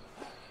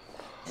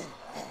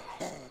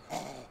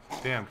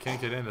 Damn, can't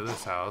get into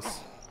this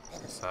house.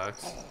 That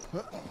sucks.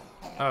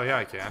 Oh, yeah,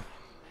 I can.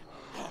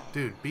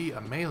 Dude, be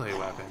a melee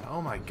weapon.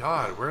 Oh my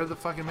god, where are the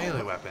fucking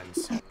melee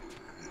weapons?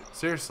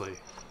 Seriously.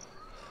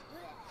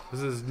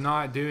 This is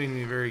not doing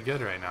me very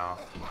good right now.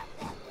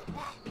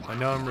 I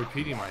know I'm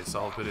repeating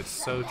myself, but it's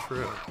so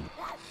true.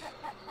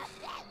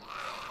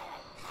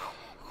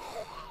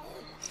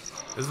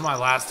 This is my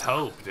last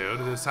hope, dude.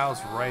 This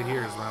house right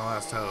here is my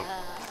last hope.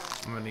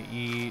 I'm gonna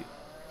eat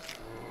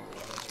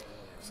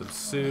some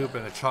soup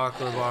and a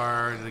chocolate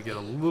bar to get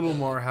a little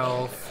more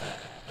health.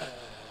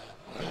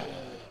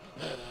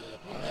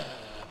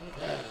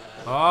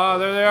 Oh,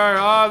 there they are.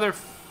 Oh, they're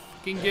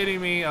fucking getting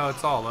me. Oh,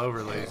 it's all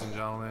over, ladies and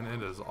gentlemen.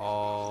 It is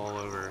all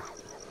over.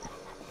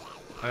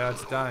 Oh, yeah,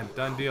 it's done.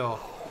 Done deal.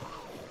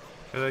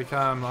 Here they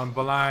come. I'm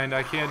blind.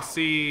 I can't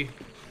see.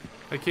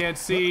 I can't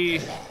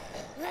see.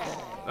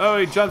 Oh,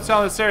 he jumps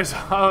down the stairs.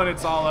 Oh, and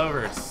it's all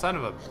over. Son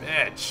of a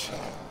bitch.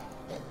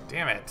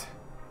 Damn it.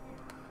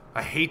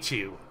 I hate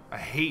you. I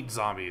hate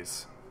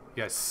zombies.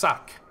 You guys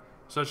suck.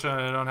 Especially when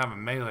I don't have a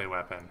melee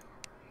weapon.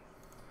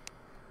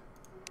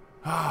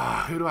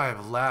 Ah, who do I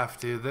have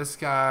left, dude? This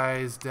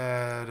guy's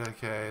dead.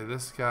 Okay,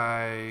 this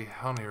guy,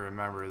 I don't even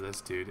remember who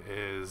this dude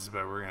is,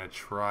 but we're gonna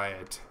try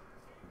it.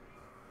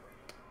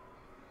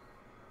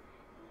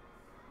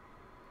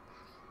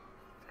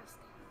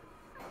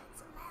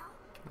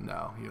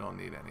 No, you don't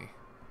need any.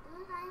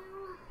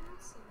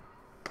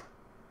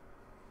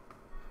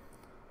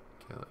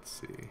 Okay, let's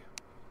see.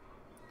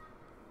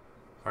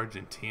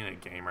 Argentina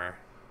gamer.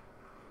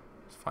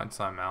 Let's find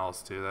something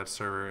else, dude. That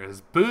server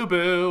is Boo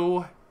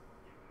Boo.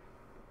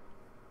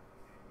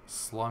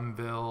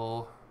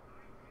 Slumville.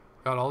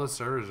 God, all the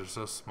servers are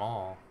so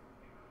small.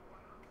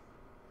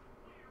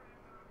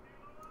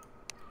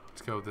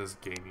 Let's go with this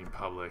gaming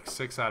public.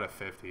 6 out of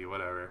 50,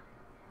 whatever.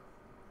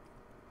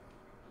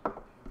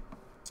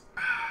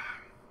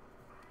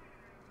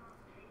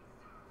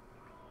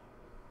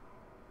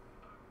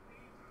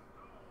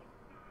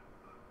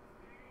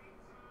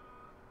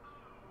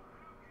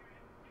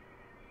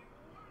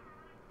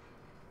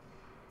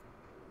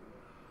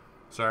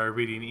 Sorry,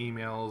 reading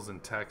emails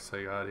and texts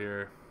I got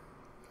here.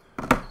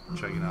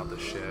 Checking out the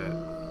shit.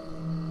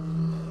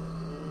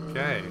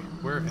 Okay,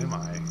 where am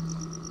I?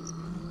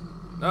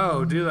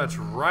 Oh, dude, that's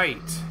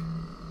right.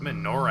 I'm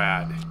in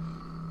NORAD.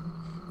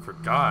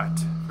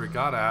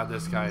 Forgot I had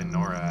this guy in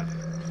NORAD.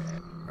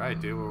 Right,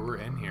 dude, well, we're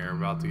in here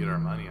about to get our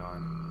money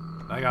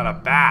on. I got a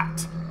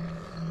bat.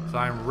 So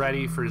I'm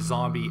ready for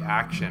zombie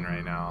action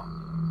right now.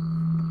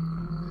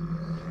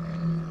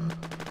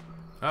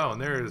 Oh,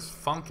 and there is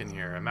funk in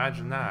here.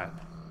 Imagine that.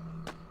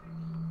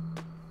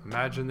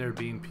 Imagine there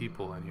being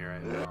people in here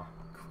right now.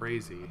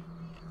 Crazy.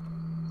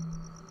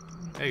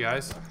 Hey,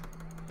 guys.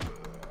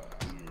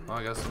 Well,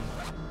 I guess.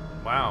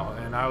 Wow,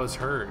 and I was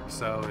hurt,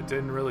 so it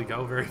didn't really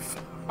go very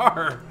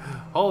far.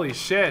 Holy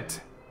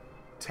shit.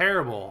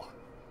 Terrible.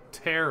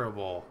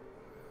 Terrible.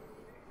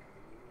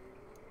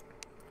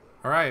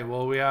 Alright,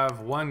 well, we have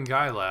one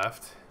guy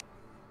left.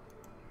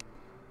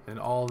 In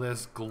all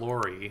this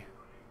glory.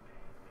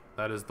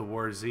 That is the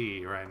War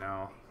Z right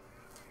now.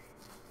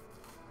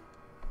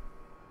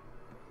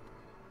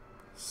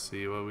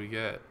 See what we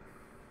get.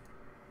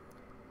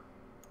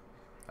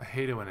 I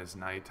hate it when it's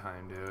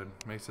nighttime, dude.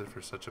 Makes it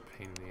for such a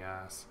pain in the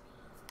ass.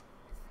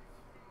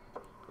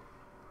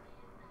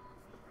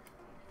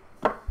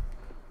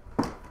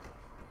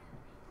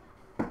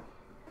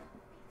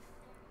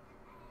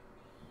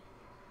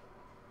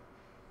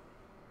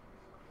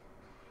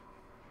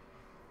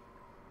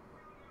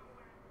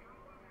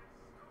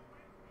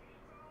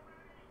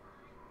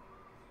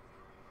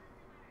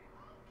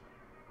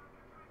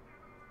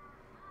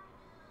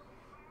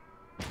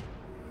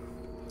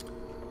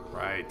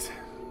 Right.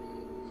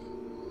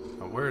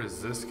 Oh, where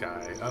is this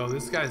guy? Oh,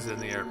 this guy's in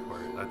the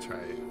airport. That's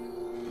right.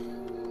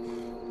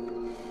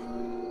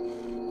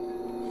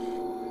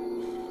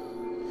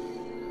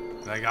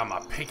 And I got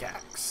my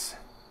pickaxe.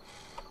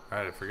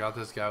 Alright, I forgot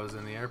this guy was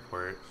in the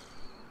airport.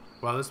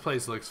 Well, this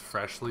place looks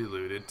freshly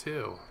looted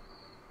too.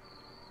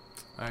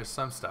 There's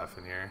some stuff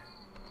in here.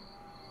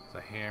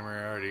 There's a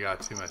hammer. I already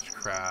got too much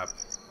crap.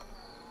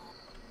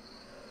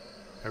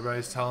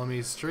 Everybody's telling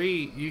me,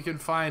 Street, you can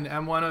find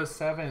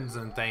M107s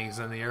and things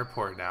in the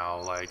airport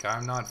now. Like,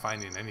 I'm not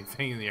finding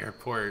anything in the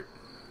airport.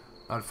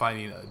 I'm not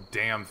finding a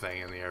damn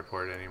thing in the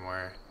airport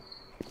anymore.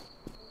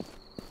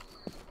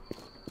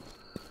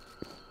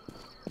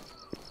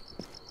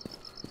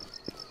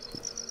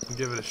 I'll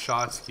give it a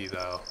shot ski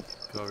though.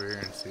 Go over here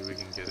and see what we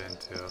can get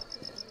into.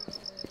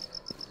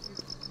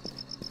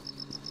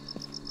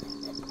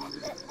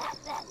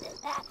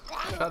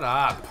 Shut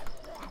up.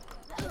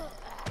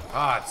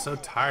 God, so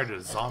tired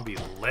of zombie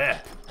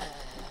lip.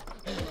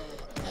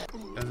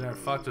 I've never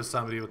fucked with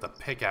somebody with a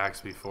pickaxe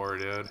before,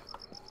 dude.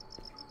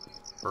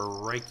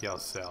 Break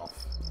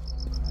yourself.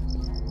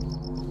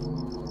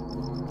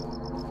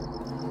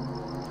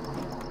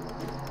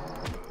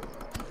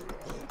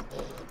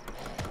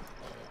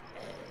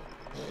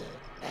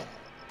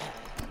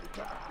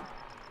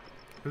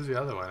 Who's the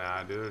other one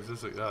at, dude? Is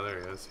this like, oh,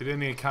 there he is. He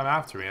didn't even come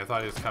after me. I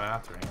thought he was coming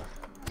after me.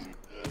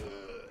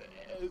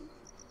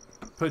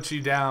 Put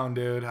you down,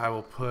 dude. I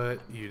will put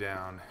you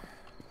down.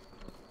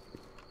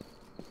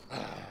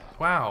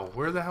 Wow,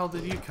 where the hell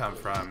did you come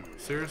from?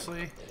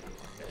 Seriously?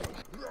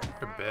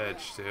 You're a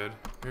bitch, dude.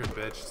 You're a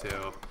bitch,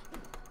 too.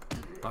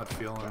 Not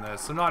feeling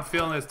this. I'm not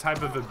feeling this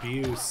type of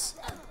abuse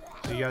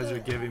that you guys are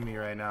giving me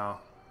right now.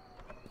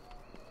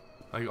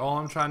 Like, all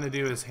I'm trying to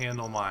do is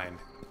handle mine.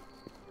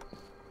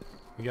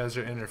 You guys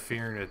are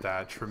interfering with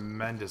that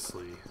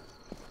tremendously.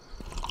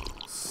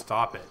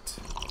 Stop it.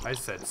 I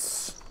said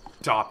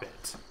stop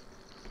it.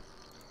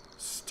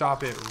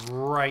 Stop it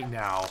right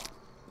now.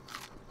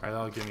 Alright,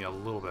 that'll give me a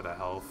little bit of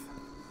health.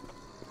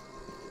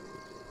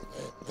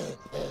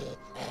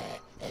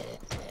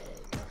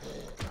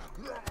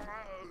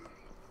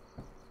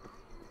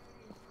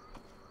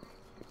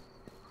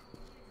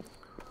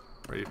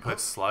 Where you put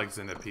slugs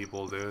into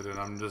people, dude, and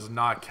I'm just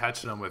not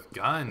catching them with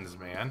guns,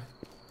 man.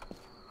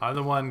 I'm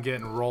the one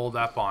getting rolled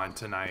up on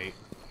tonight.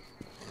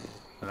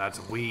 And that's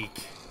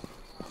weak.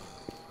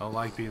 I don't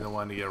like being the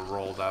one to get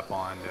rolled up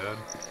on, dude.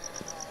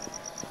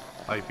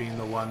 Like being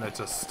the one that's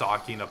just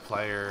stalking a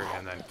player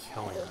and then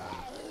killing them.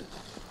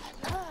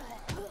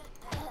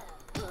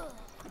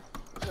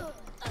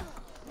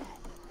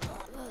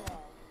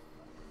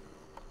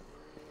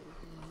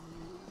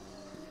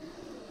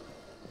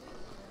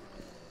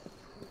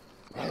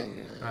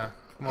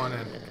 Come on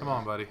in. Come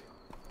on, buddy.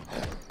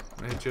 I'm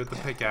gonna hit you with the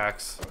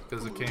pickaxe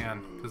because I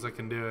can. Because I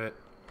can do it.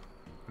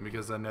 And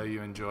because I know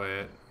you enjoy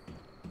it.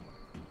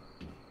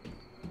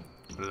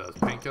 What are those,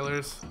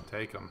 painkillers?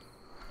 Take them.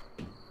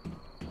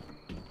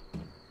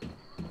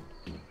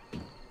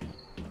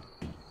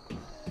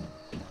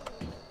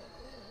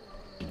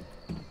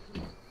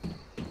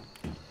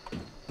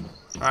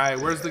 Alright,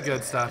 where's the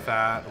good stuff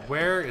at?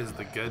 Where is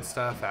the good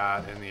stuff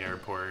at in the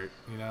airport?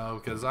 You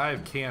know, because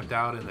I've camped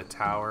out in the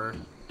tower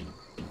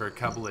for a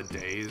couple of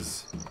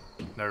days.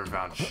 Never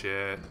found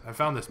shit. I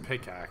found this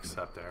pickaxe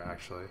up there,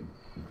 actually.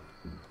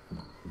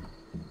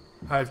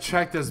 I've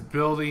checked this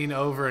building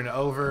over and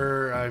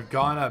over. I've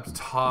gone up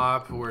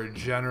top where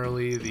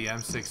generally the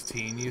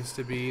M16 used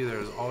to be.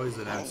 There's always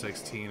an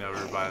M16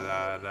 over by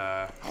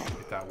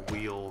that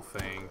wheel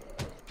thing.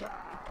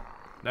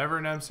 Never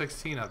an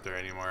M16 up there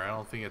anymore. I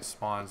don't think it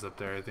spawns up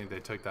there. I think they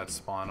took that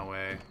spawn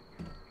away.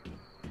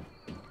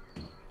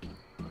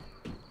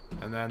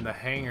 And then the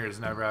hangars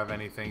never have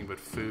anything but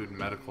food and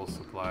medical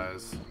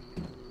supplies.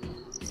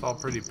 It's all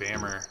pretty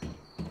bammer.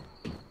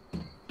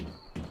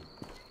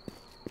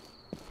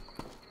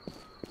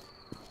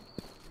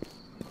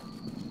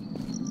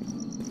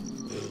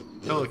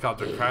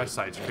 Helicopter crash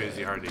site's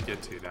crazy hard to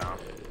get to now.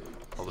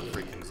 All the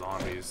freaking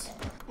zombies.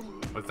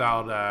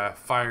 Without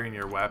firing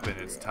your weapon,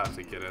 it's tough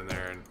to get in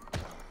there and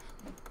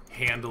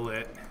handle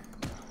it.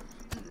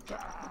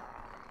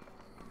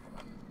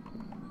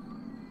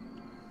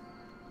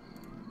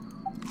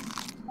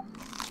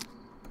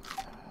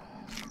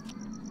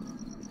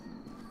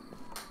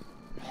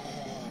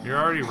 You're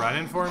already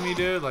running for me,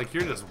 dude? Like,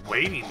 you're just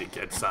waiting to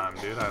get some,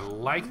 dude. I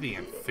like the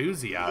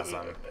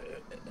enthusiasm.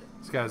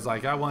 This guy's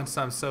like, I want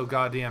some so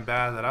goddamn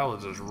bad that I will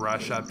just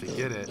rush up to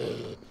get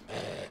it.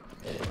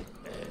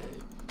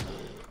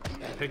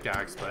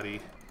 Pickaxe, buddy.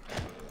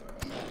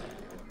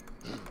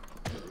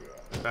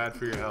 Bad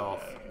for your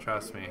health.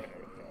 Trust me.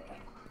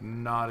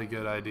 Not a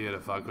good idea to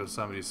fuck with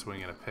somebody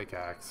swinging a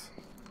pickaxe.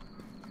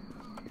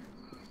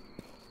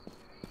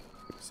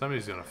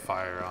 Somebody's gonna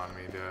fire on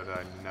me, dude.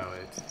 I know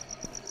it.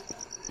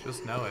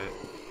 Just know it.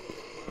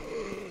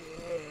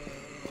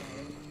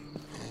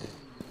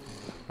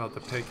 About to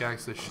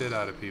pickaxe the shit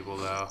out of people,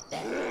 though.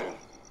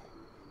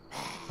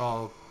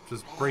 I'll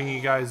just bring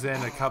you guys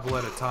in a couple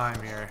at a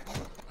time here.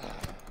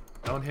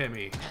 Don't hit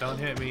me. Don't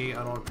hit me.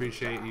 I don't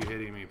appreciate you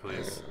hitting me,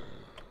 please.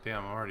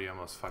 Damn, I'm already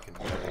almost fucking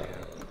dead again.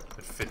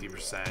 At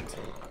 50%.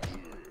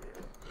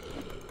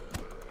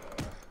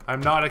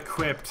 I'm not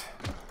equipped.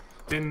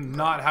 Did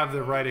not have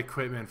the right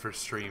equipment for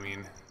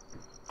streaming.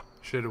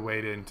 Should have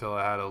waited until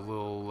I had a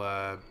little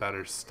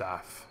better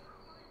stuff.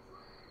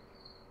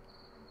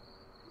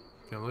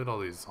 You know, look at all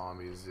these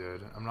zombies,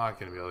 dude. I'm not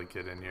gonna be able to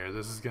get in here.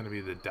 This is gonna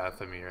be the death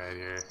of me right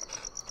here.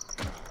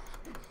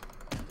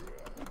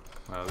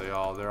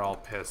 Oh, they're all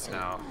pissed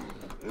now.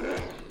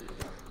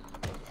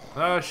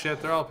 Oh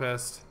shit, they're all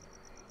pissed.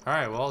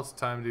 Alright, well, it's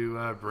time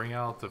to bring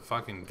out the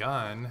fucking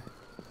gun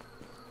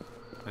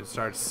and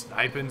start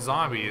sniping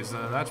zombies.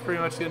 And that's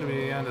pretty much gonna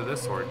be the end of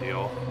this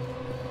ordeal.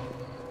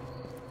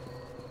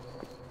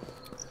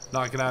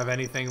 Not gonna have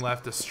anything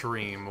left to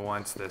stream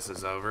once this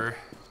is over.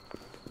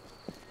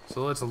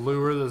 So let's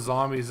lure the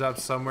zombies up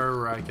somewhere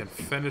where I can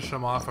finish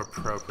them off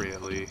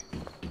appropriately.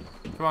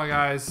 Come on,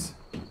 guys.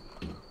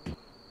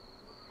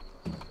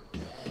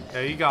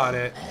 Yeah, you got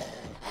it.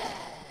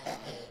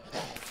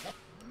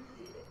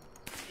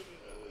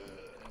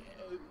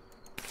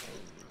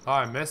 Oh,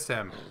 I missed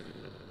him.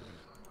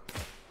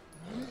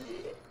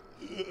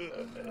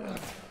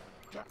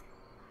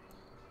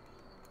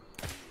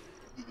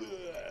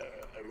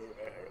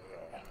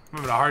 I'm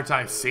having a hard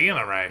time seeing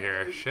him right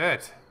here.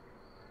 Shit.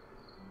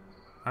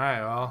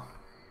 Alright, well.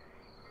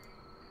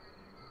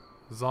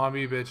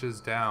 Zombie bitch is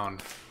down.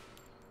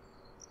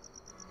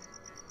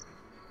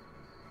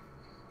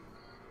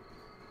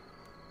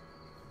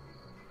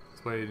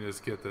 Let's wait and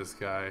just get this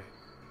guy.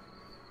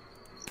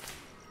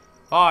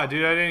 Oh,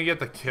 dude, I didn't get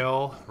the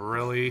kill.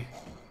 Really?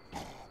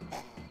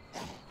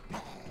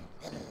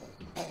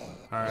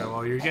 Alright,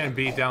 well, you're getting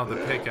beat down with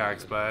the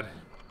pickaxe, bud.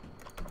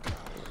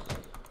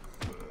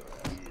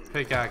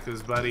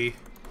 Pickaxes, buddy.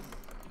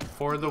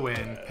 For the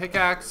win.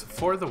 Pickaxe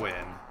for the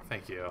win.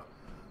 Thank you.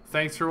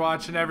 Thanks for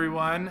watching,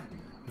 everyone.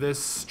 This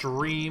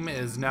stream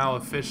is now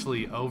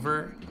officially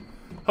over.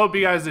 Hope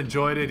you guys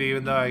enjoyed it,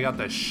 even though I got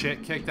the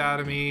shit kicked out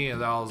of me. That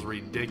was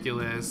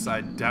ridiculous.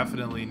 I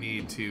definitely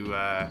need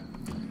to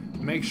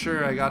make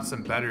sure I got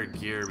some better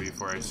gear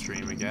before I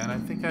stream again. I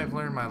think I've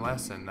learned my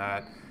lesson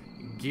that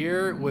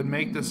gear would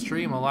make the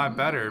stream a lot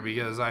better,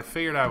 because I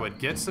figured I would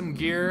get some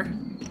gear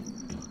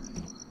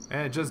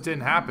and it just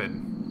didn't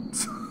happen.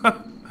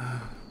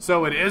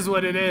 So it is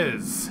what it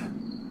is.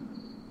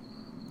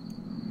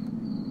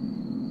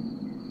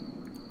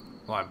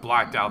 Well, I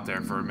blacked out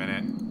there for a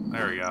minute.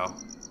 There we go.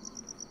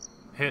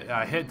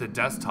 Hit the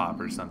desktop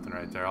or something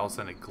right there. All of a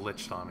sudden it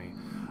glitched on me.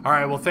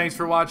 Alright, well, thanks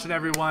for watching,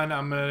 everyone.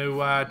 I'm going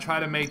to try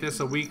to make this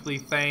a weekly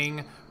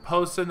thing.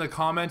 Post in the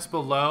comments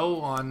below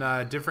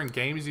on different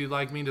games you'd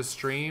like me to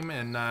stream.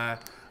 And I'm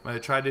going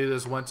to try to do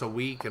this once a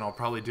week, and I'll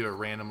probably do it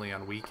randomly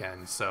on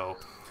weekends. So,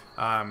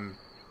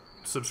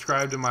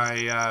 subscribe to my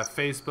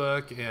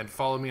Facebook and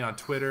follow me on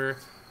Twitter.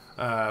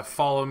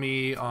 Follow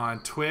me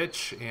on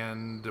Twitch,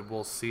 and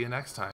we'll see you next time.